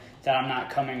live, and that I'm not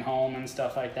coming home and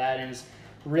stuff like that. And it's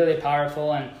really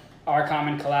powerful. And Our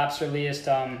Common Collapse released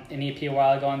an EP a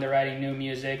while ago, and they're writing new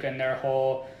music, and their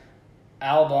whole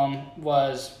album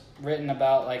was written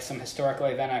about like some historical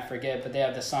event, I forget, but they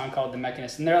have the song called The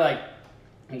Mechanist, and they're like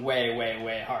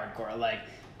way hardcore, like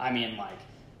I mean like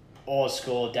old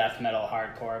school death metal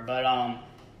hardcore, but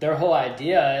their whole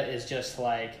idea is just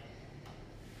like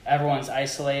everyone's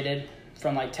isolated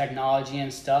from like technology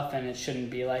and stuff, and it shouldn't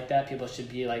be like that. People should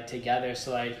be like together.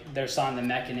 So like their song The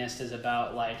Mechanist is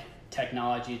about like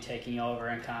technology taking over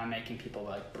and kind of making people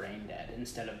like brain dead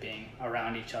instead of being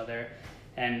around each other.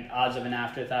 And Odds of an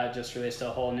Afterthought just released a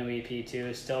whole new EP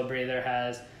too. Still Breather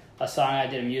has a song I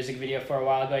did a music video for a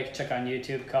while ago, you can check on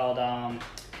YouTube, called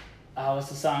what's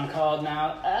the song called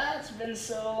now? It's been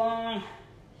so long,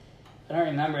 I don't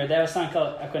remember. They have a song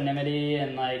called Equanimity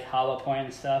and like Hollow Point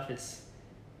and stuff. It's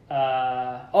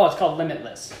it's called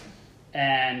Limitless.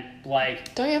 And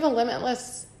like, don't you have a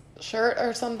Limitless shirt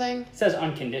or something? It says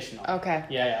Unconditional. Okay.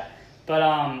 Yeah.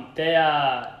 But they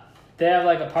have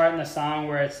like a part in the song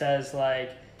where it says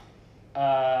like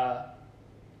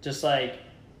just like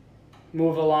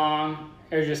move along,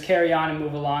 or just carry on and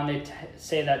move along. They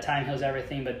say that time heals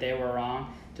everything, but they were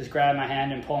wrong. Just grab my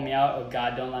hand and pull me out. Oh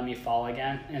God, don't let me fall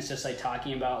again. And it's just like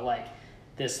talking about like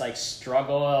this like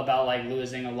struggle about like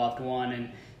losing a loved one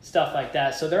and stuff like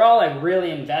that. So they're all like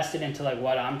really invested into like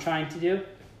what I'm trying to do.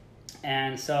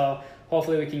 And so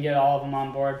hopefully we can get all of them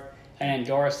on board and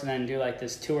endorsed, and then do like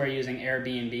this tour using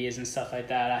Airbnbs and stuff like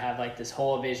that. I have like this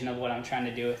whole vision of what I'm trying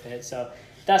to do with it. So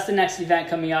that's the next event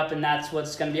coming up, and that's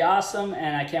what's going to be awesome,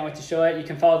 and I can't wait to show it. You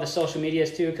can follow the social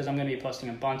medias too, because I'm going to be posting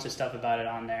a bunch of stuff about it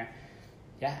on there.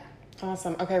 Yeah.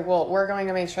 Awesome. Okay, well, we're going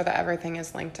to make sure that everything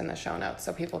is linked in the show notes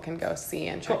so people can go see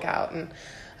and check out. And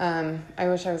I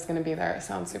wish I was going to be there. It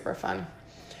sounds super fun.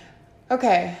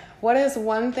 Okay, what is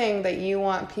one thing that you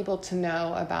want people to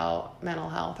know about mental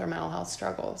health or mental health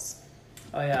struggles?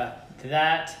 Oh yeah,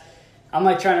 that, I'm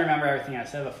like trying to remember everything I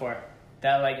said before.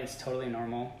 That like, it's totally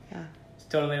normal. Yeah. It's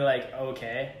totally like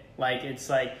okay. Like it's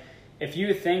like, if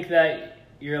you think that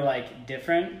you're like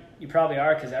different, you probably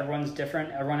are, because everyone's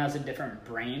different. Everyone has a different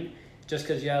brain. just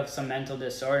because you have some mental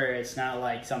disorder, it's not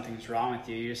like something's wrong with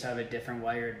you. You just have a different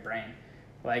wired brain.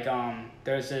 Like,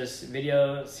 there's this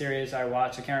video series I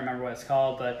watched, I can't remember what it's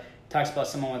called, but it talks about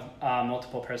someone with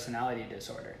multiple personality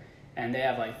disorder. And they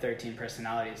have like 13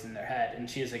 personalities in their head. And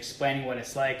she's explaining what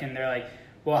it's like. And they're like,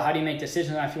 well, how do you make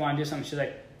decisions if you want to do something? She's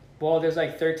like, well, there's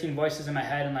like 13 voices in my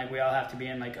head, and like we all have to be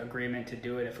in like agreement to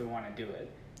do it if we want to do it.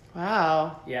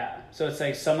 Wow. Yeah. So it's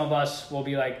like some of us will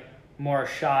be like more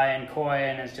shy and coy,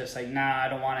 and it's just like, nah, I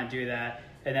don't want to do that.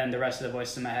 And then the rest of the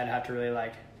voices in my head have to really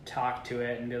like talk to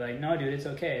it and be like, no, dude, it's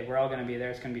okay. We're all going to be there.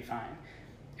 It's going to be fine.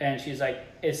 And she's like,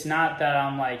 it's not that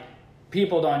I'm like,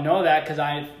 people don't know that because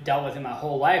I've dealt with it my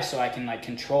whole life, so I can like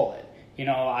control it. You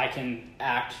know, I can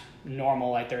act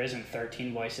normal like there isn't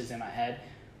 13 voices in my head,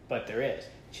 but there is.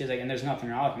 She's like, and there's nothing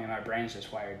wrong with me. My brain's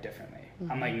just wired differently.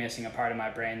 Mm-hmm. I'm like missing a part of my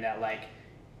brain that like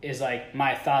is like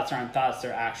my thoughts aren't thoughts,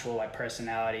 they're actual like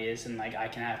personalities, and like I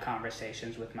can have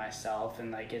conversations with myself,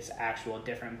 and like it's actual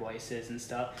different voices and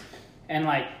stuff. And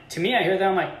like to me, I hear that,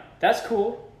 I'm like, that's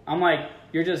cool. I'm like,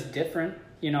 you're just different,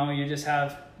 you know, you just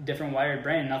have different wired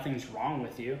brain, nothing's wrong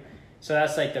with you. So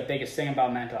that's like the biggest thing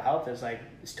about mental health is like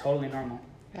it's totally normal.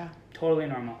 Yeah. Totally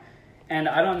normal. And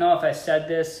I don't know if I said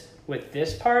this with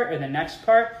this part or the next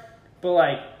part, but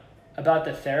like about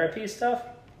the therapy stuff,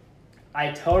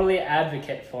 I totally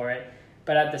advocate for it,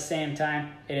 but at the same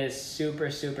time, it is super,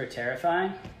 super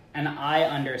terrifying. And I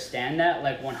understand that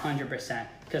like 100%,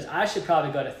 because I should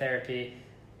probably go to therapy,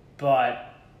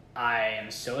 but I am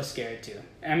so scared to.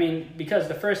 I mean, because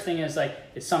the first thing is like,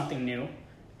 it's something new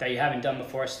that you haven't done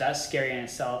before, so that's scary in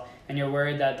itself. And you're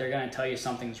worried that they're going to tell you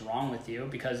something's wrong with you,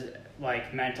 because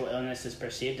like mental illness is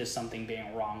perceived as something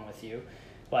being wrong with you.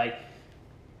 Like,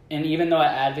 and even though I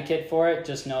advocate for it,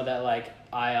 just know that like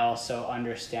I also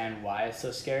understand why it's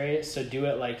so scary. So do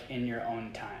it like in your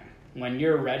own time. When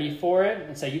you're ready for it,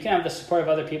 it's like you can have the support of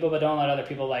other people, but don't let other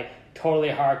people like totally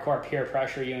hardcore peer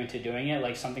pressure you into doing it,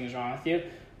 like something's wrong with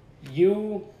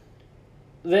you.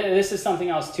 This is something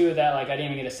else too that like I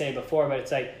didn't even get to say before, but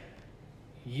it's like,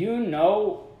 you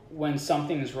know when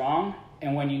something's wrong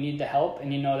and when you need the help,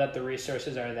 and you know that the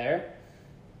resources are there.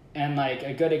 And like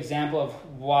a good example of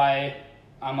why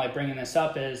I'm like bringing this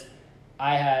up is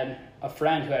I had a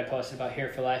friend who had posted about Here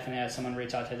for Life, and they had someone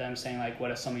reach out to them saying like, what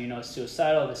if someone you know is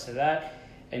suicidal, this or that,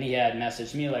 and he had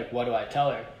messaged me like, what do I tell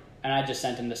her? And I just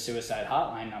sent him the suicide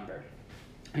hotline number,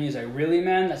 and he's like, really,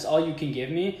 man, that's all you can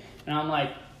give me? And I'm like,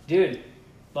 dude,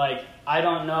 like I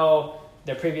don't know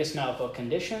their previous medical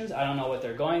conditions, I don't know what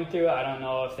they're going through, I don't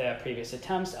know if they have previous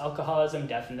attempts, alcoholism,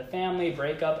 death in the family,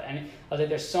 breakup, and I was like,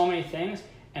 there's so many things,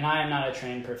 and I am not a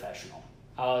trained professional.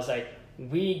 I was like,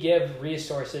 we give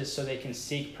resources so they can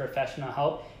seek professional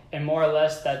help, and more or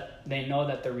less that they know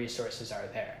that the resources are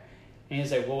there. And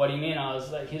he's like, well, what do you mean? I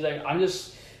was like, he's like, I'm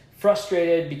just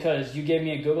frustrated because you gave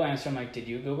me a Google answer. I'm like, did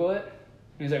you Google it?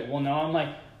 And he's like, well, no. I'm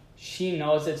like, she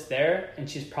knows it's there, and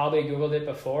she's probably Googled it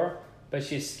before, but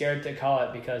she's scared to call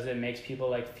it because it makes people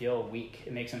like feel weak.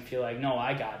 It makes them feel like, no,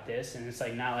 I got this. And it's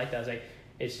like not like that. I was like,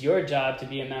 it's your job to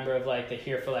be a member of like the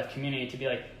Here for Life community to be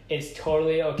like, it's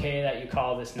totally okay that you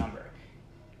call this number.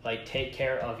 Like, take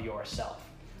care of yourself,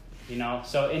 you know?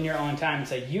 So in your own time, it's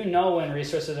like, you know when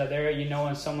resources are there, you know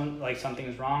when someone, like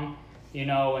something's wrong, you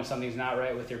know when something's not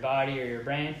right with your body or your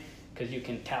brain, because you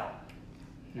can tell.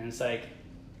 And it's like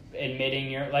admitting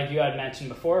your, like you had mentioned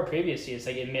before previously, it's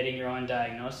like admitting your own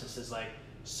diagnosis is like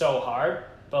so hard,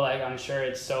 but like I'm sure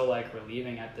it's so like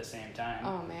relieving at the same time.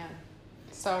 Oh man,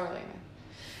 so relieving.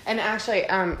 And actually,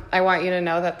 I want you to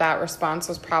know that that response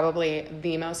was probably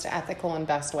the most ethical and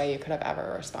best way you could have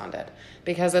ever responded.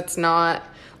 Because it's not,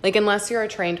 like, unless you're a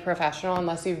trained professional,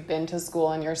 unless you've been to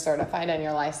school and you're certified and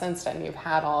you're licensed and you've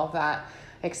had all of that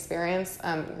experience,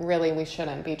 really we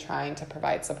shouldn't be trying to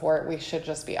provide support. We should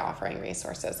just be offering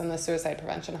resources. And the suicide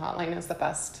prevention hotline is the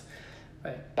best.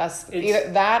 Right. Best,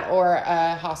 either that or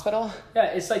a hospital. Yeah,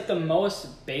 it's like the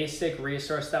most basic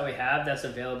resource that we have that's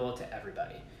available to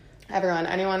everybody. Everyone,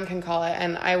 anyone can call it,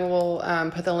 and I will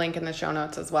put the link in the show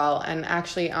notes as well. And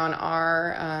actually on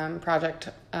our Project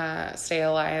Stay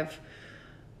Alive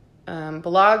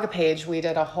blog page, we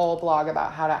did a whole blog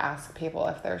about how to ask people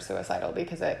if they're suicidal,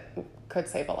 because it could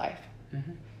save a life.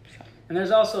 Mm-hmm. And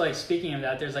there's also, like, speaking of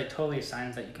that, there's like totally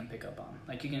signs that you can pick up on.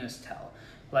 Like, you can just tell.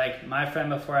 Like, my friend,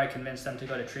 before I convinced them to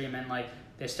go to treatment, like,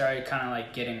 they started kind of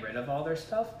like getting rid of all their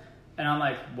stuff. And I'm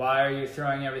like, why are you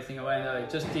throwing everything away? And they're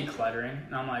like, just decluttering.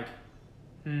 And I'm like,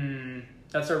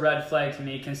 that's a red flag to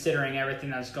me, considering everything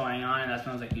that's going on. And that's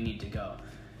when I was like, you need to go.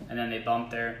 And then they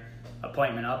bumped their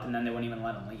appointment up, and then they wouldn't even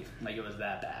let them leave. Like, it was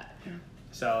that bad. Yeah.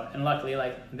 So, and luckily,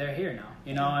 like, they're here now,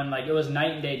 you know, and like, it was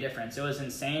night and day difference. It was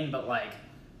insane, but like,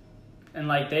 And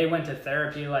like they went to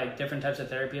therapy, like different types of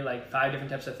therapy, like 5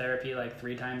 different types of therapy, like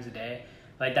 3 times a day.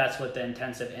 Like that's what the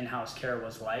intensive in-house care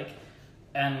was like.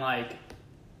 And like,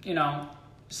 you know,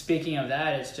 speaking of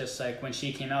that, it's just like when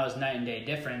she came out, it was night and day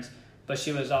difference. But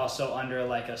she was also under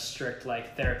like a strict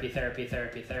like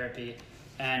therapy.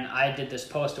 And I did this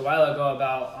post a while ago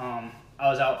about I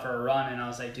was out for a run and I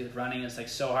was like, dude, running is like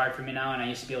so hard for me now. And I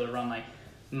used to be able to run like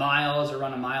miles or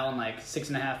run a mile in like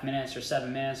 6.5 minutes or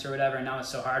 7 minutes or whatever. And now it's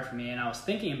so hard for me. And I was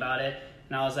thinking about it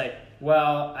and I was like,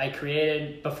 well,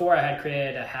 before I had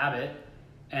created a habit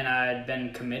and I had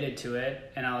been committed to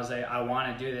it. And I was like, I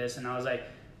want to do this. And I was like,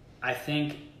 I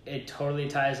think it totally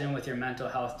ties in with your mental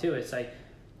health too. It's like,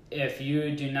 if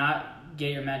you do not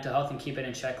get your mental health and keep it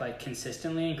in check like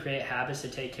consistently and create habits to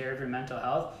take care of your mental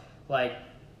health, like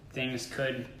things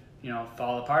could, you know,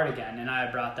 fall apart again. And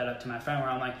I brought that up to my friend where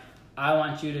I'm like, I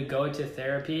want you to go to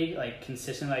therapy like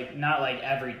consistently, like not like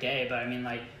every day, but I mean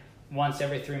like once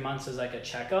every 3 months is like a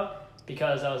checkup,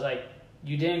 because I was like,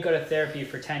 you didn't go to therapy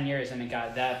for 10 years and it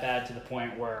got that bad to the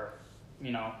point where,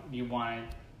 you know, you wanted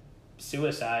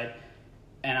suicide.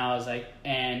 And I was like,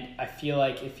 and I feel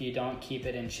like if you don't keep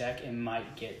it in check, it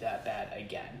might get that bad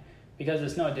again. Because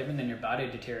it's no different than your body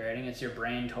deteriorating. It's your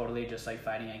brain totally just like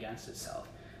fighting against itself.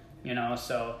 You know,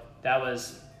 so that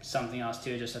was something else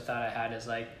too, just a thought I had is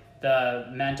like the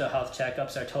mental health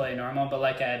checkups are totally normal. But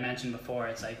like I had mentioned before,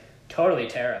 it's like totally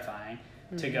terrifying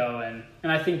to go and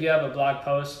I think you have a blog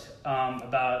post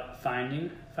about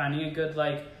finding a good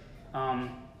like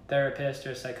therapist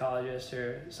or psychologist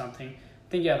or something.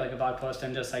 I think you have like a blog post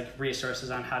and just like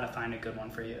resources on how to find a good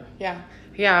one for you.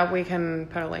 Yeah, we can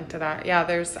put a link to that. Yeah,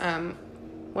 there's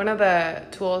one of the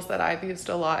tools that I've used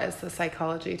a lot is the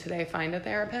Psychology Today Find a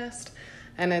Therapist,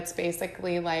 and it's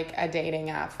basically like a dating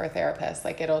app for therapists.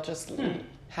 Like it'll just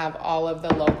have all of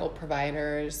the local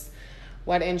providers,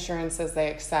 what insurances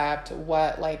they accept,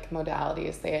 what like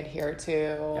modalities they adhere to.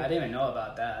 Yeah, I didn't even know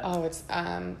about that. Oh, it's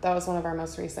that was one of our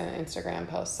most recent Instagram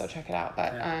posts, so check it out.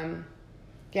 But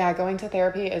yeah, going to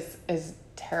therapy is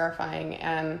terrifying,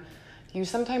 and you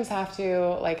sometimes have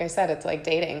to, like I said, it's like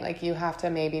dating. Like you have to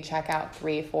maybe check out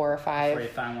 3, 4, or 5 before you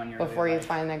find one before you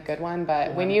find a good one.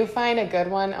 But when you find a good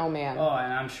one, oh man. Oh,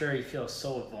 and I'm sure you feel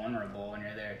so vulnerable when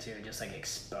you're there too, just like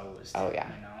exposed. Oh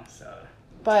yeah. You know, so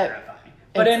terrifying.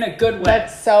 But in a good way.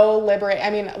 That's so liberating. I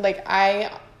mean, like I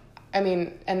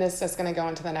mean, and this is going to go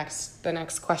into the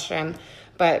next question,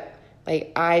 but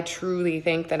like I truly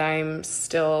think that I'm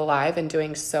still alive and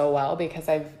doing so well because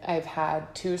I've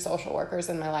had 2 social workers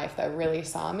in my life that really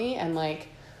saw me and like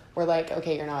were like,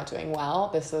 okay, you're not doing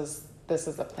well. This is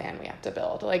a plan we have to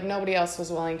build. Like nobody else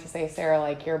was willing to say, Sarah,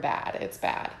 like you're bad. It's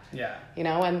bad. Yeah. You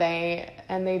know, and they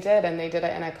did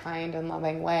it in a kind and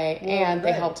loving way, and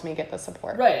they helped me get the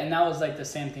support. Right, and that was like the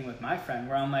same thing with my friend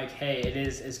where I'm like, hey,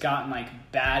 it's gotten like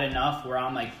bad enough where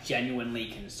I'm like genuinely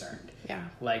concerned. Yeah.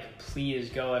 Like, please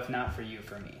go, if not for you,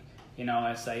 for me. You know,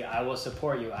 it's like, I will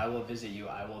support you. I will visit you.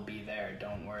 I will be there.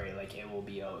 Don't worry. Like, it will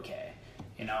be okay.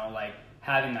 You know, like,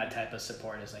 having that type of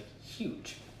support is, like,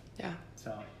 huge. Yeah.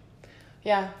 So.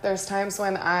 Yeah, there's times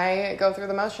when I go through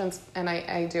the motions and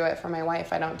I do it for my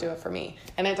wife. I don't do it for me.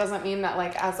 And it doesn't mean that,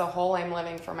 like, as a whole, I'm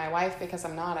living for my wife because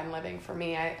I'm not. I'm living for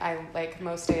me. I like,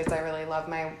 most days I really love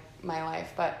my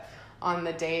life, but on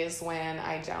the days when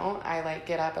I don't, I like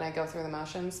get up and I go through the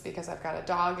motions because I've got a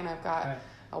dog and I've got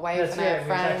a wife and I have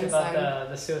friends. We talked about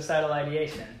the suicidal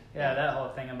ideation. Yeah, that whole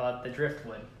thing about the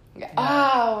driftwood. Yeah.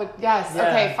 Oh, yes. Yeah.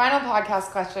 Okay, final podcast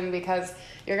question because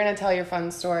you're going to tell your fun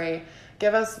story.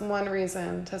 Give us one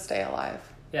reason to stay alive.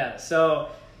 Yeah, so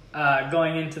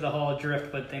going into the whole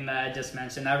driftwood thing that I just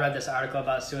mentioned, I read this article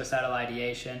about suicidal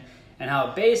ideation and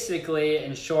how basically,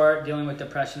 in short, dealing with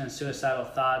depression and suicidal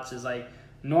thoughts is like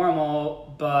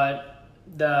normal, but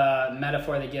the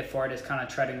metaphor they give for it is kind of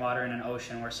treading water in an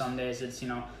ocean where some days it's, you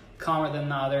know, calmer than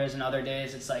the others and other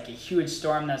days it's like a huge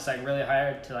storm that's like really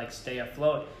hard to like stay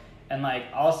afloat. And like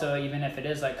also, even if it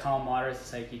is like calm waters,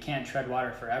 it's like you can't tread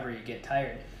water forever, you get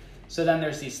tired. So then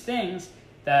there's these things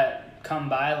that come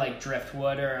by like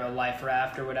driftwood or a life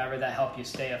raft or whatever that help you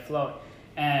stay afloat.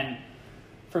 And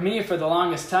for me, for the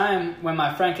longest time, when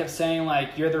my friend kept saying,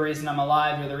 like, you're the reason I'm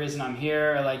alive, you're the reason I'm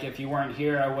here, or, like, if you weren't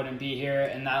here, I wouldn't be here,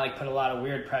 and that, like, put a lot of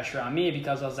weird pressure on me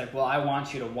because I was like, well, I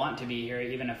want you to want to be here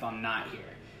even if I'm not here.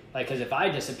 Like, because if I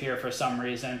disappear for some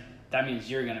reason, that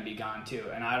means you're going to be gone too,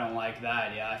 and I don't like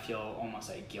that. Yeah, I feel almost,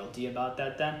 like, guilty about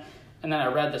that then. And then I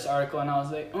read this article, and I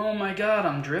was like, oh, my God,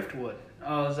 I'm driftwood.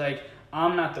 I was like,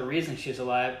 I'm not the reason she's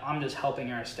alive. I'm just helping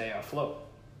her stay afloat.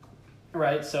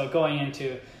 Right? So going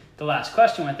into the last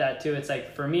question with that too, it's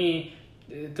like for me,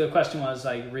 the question was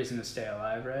like reason to stay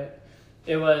alive, right?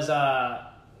 It was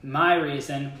my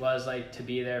reason was like to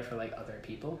be there for like other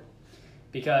people.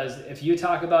 Because if you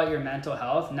talk about your mental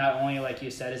health, not only, like you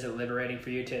said, is it liberating for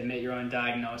you to admit your own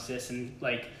diagnosis and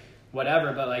like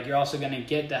whatever, but like you're also going to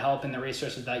get the help and the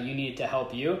resources that you need to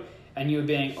help you. And you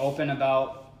being open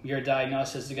about your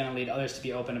diagnosis is going to lead others to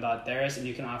be open about theirs, and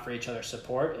you can offer each other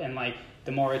support. And like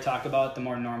the more we talk about it, the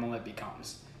more normal it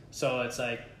becomes. So it's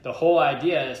like the whole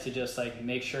idea is to just like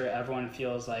make sure everyone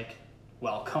feels like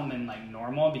welcome and like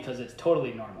normal, because it's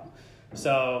totally normal.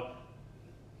 So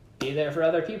be there for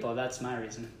other people. That's my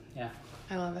reason. Yeah.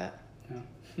 I love it.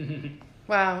 Yeah.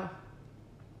 Wow.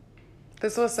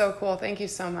 This was so cool. Thank you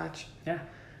so much. Yeah.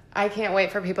 I can't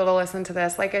wait for people to listen to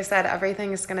this. Like I said,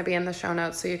 everything is going to be in the show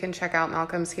notes, so you can check out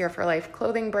Malcolm's Here for Life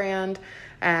clothing brand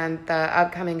and the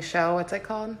upcoming show. What's it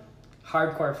called?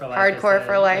 Hardcore for Life. Hardcore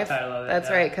for Life. The title of it, That's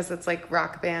yeah. right, because it's like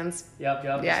rock bands. Yep.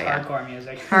 Yeah. Hardcore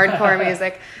music. Hardcore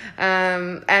music.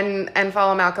 And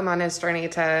follow Malcolm on his journey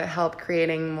to help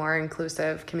creating more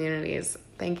inclusive communities.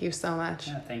 Thank you so much.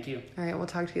 Yeah, thank you. All right, we'll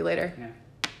talk to you later. Yeah.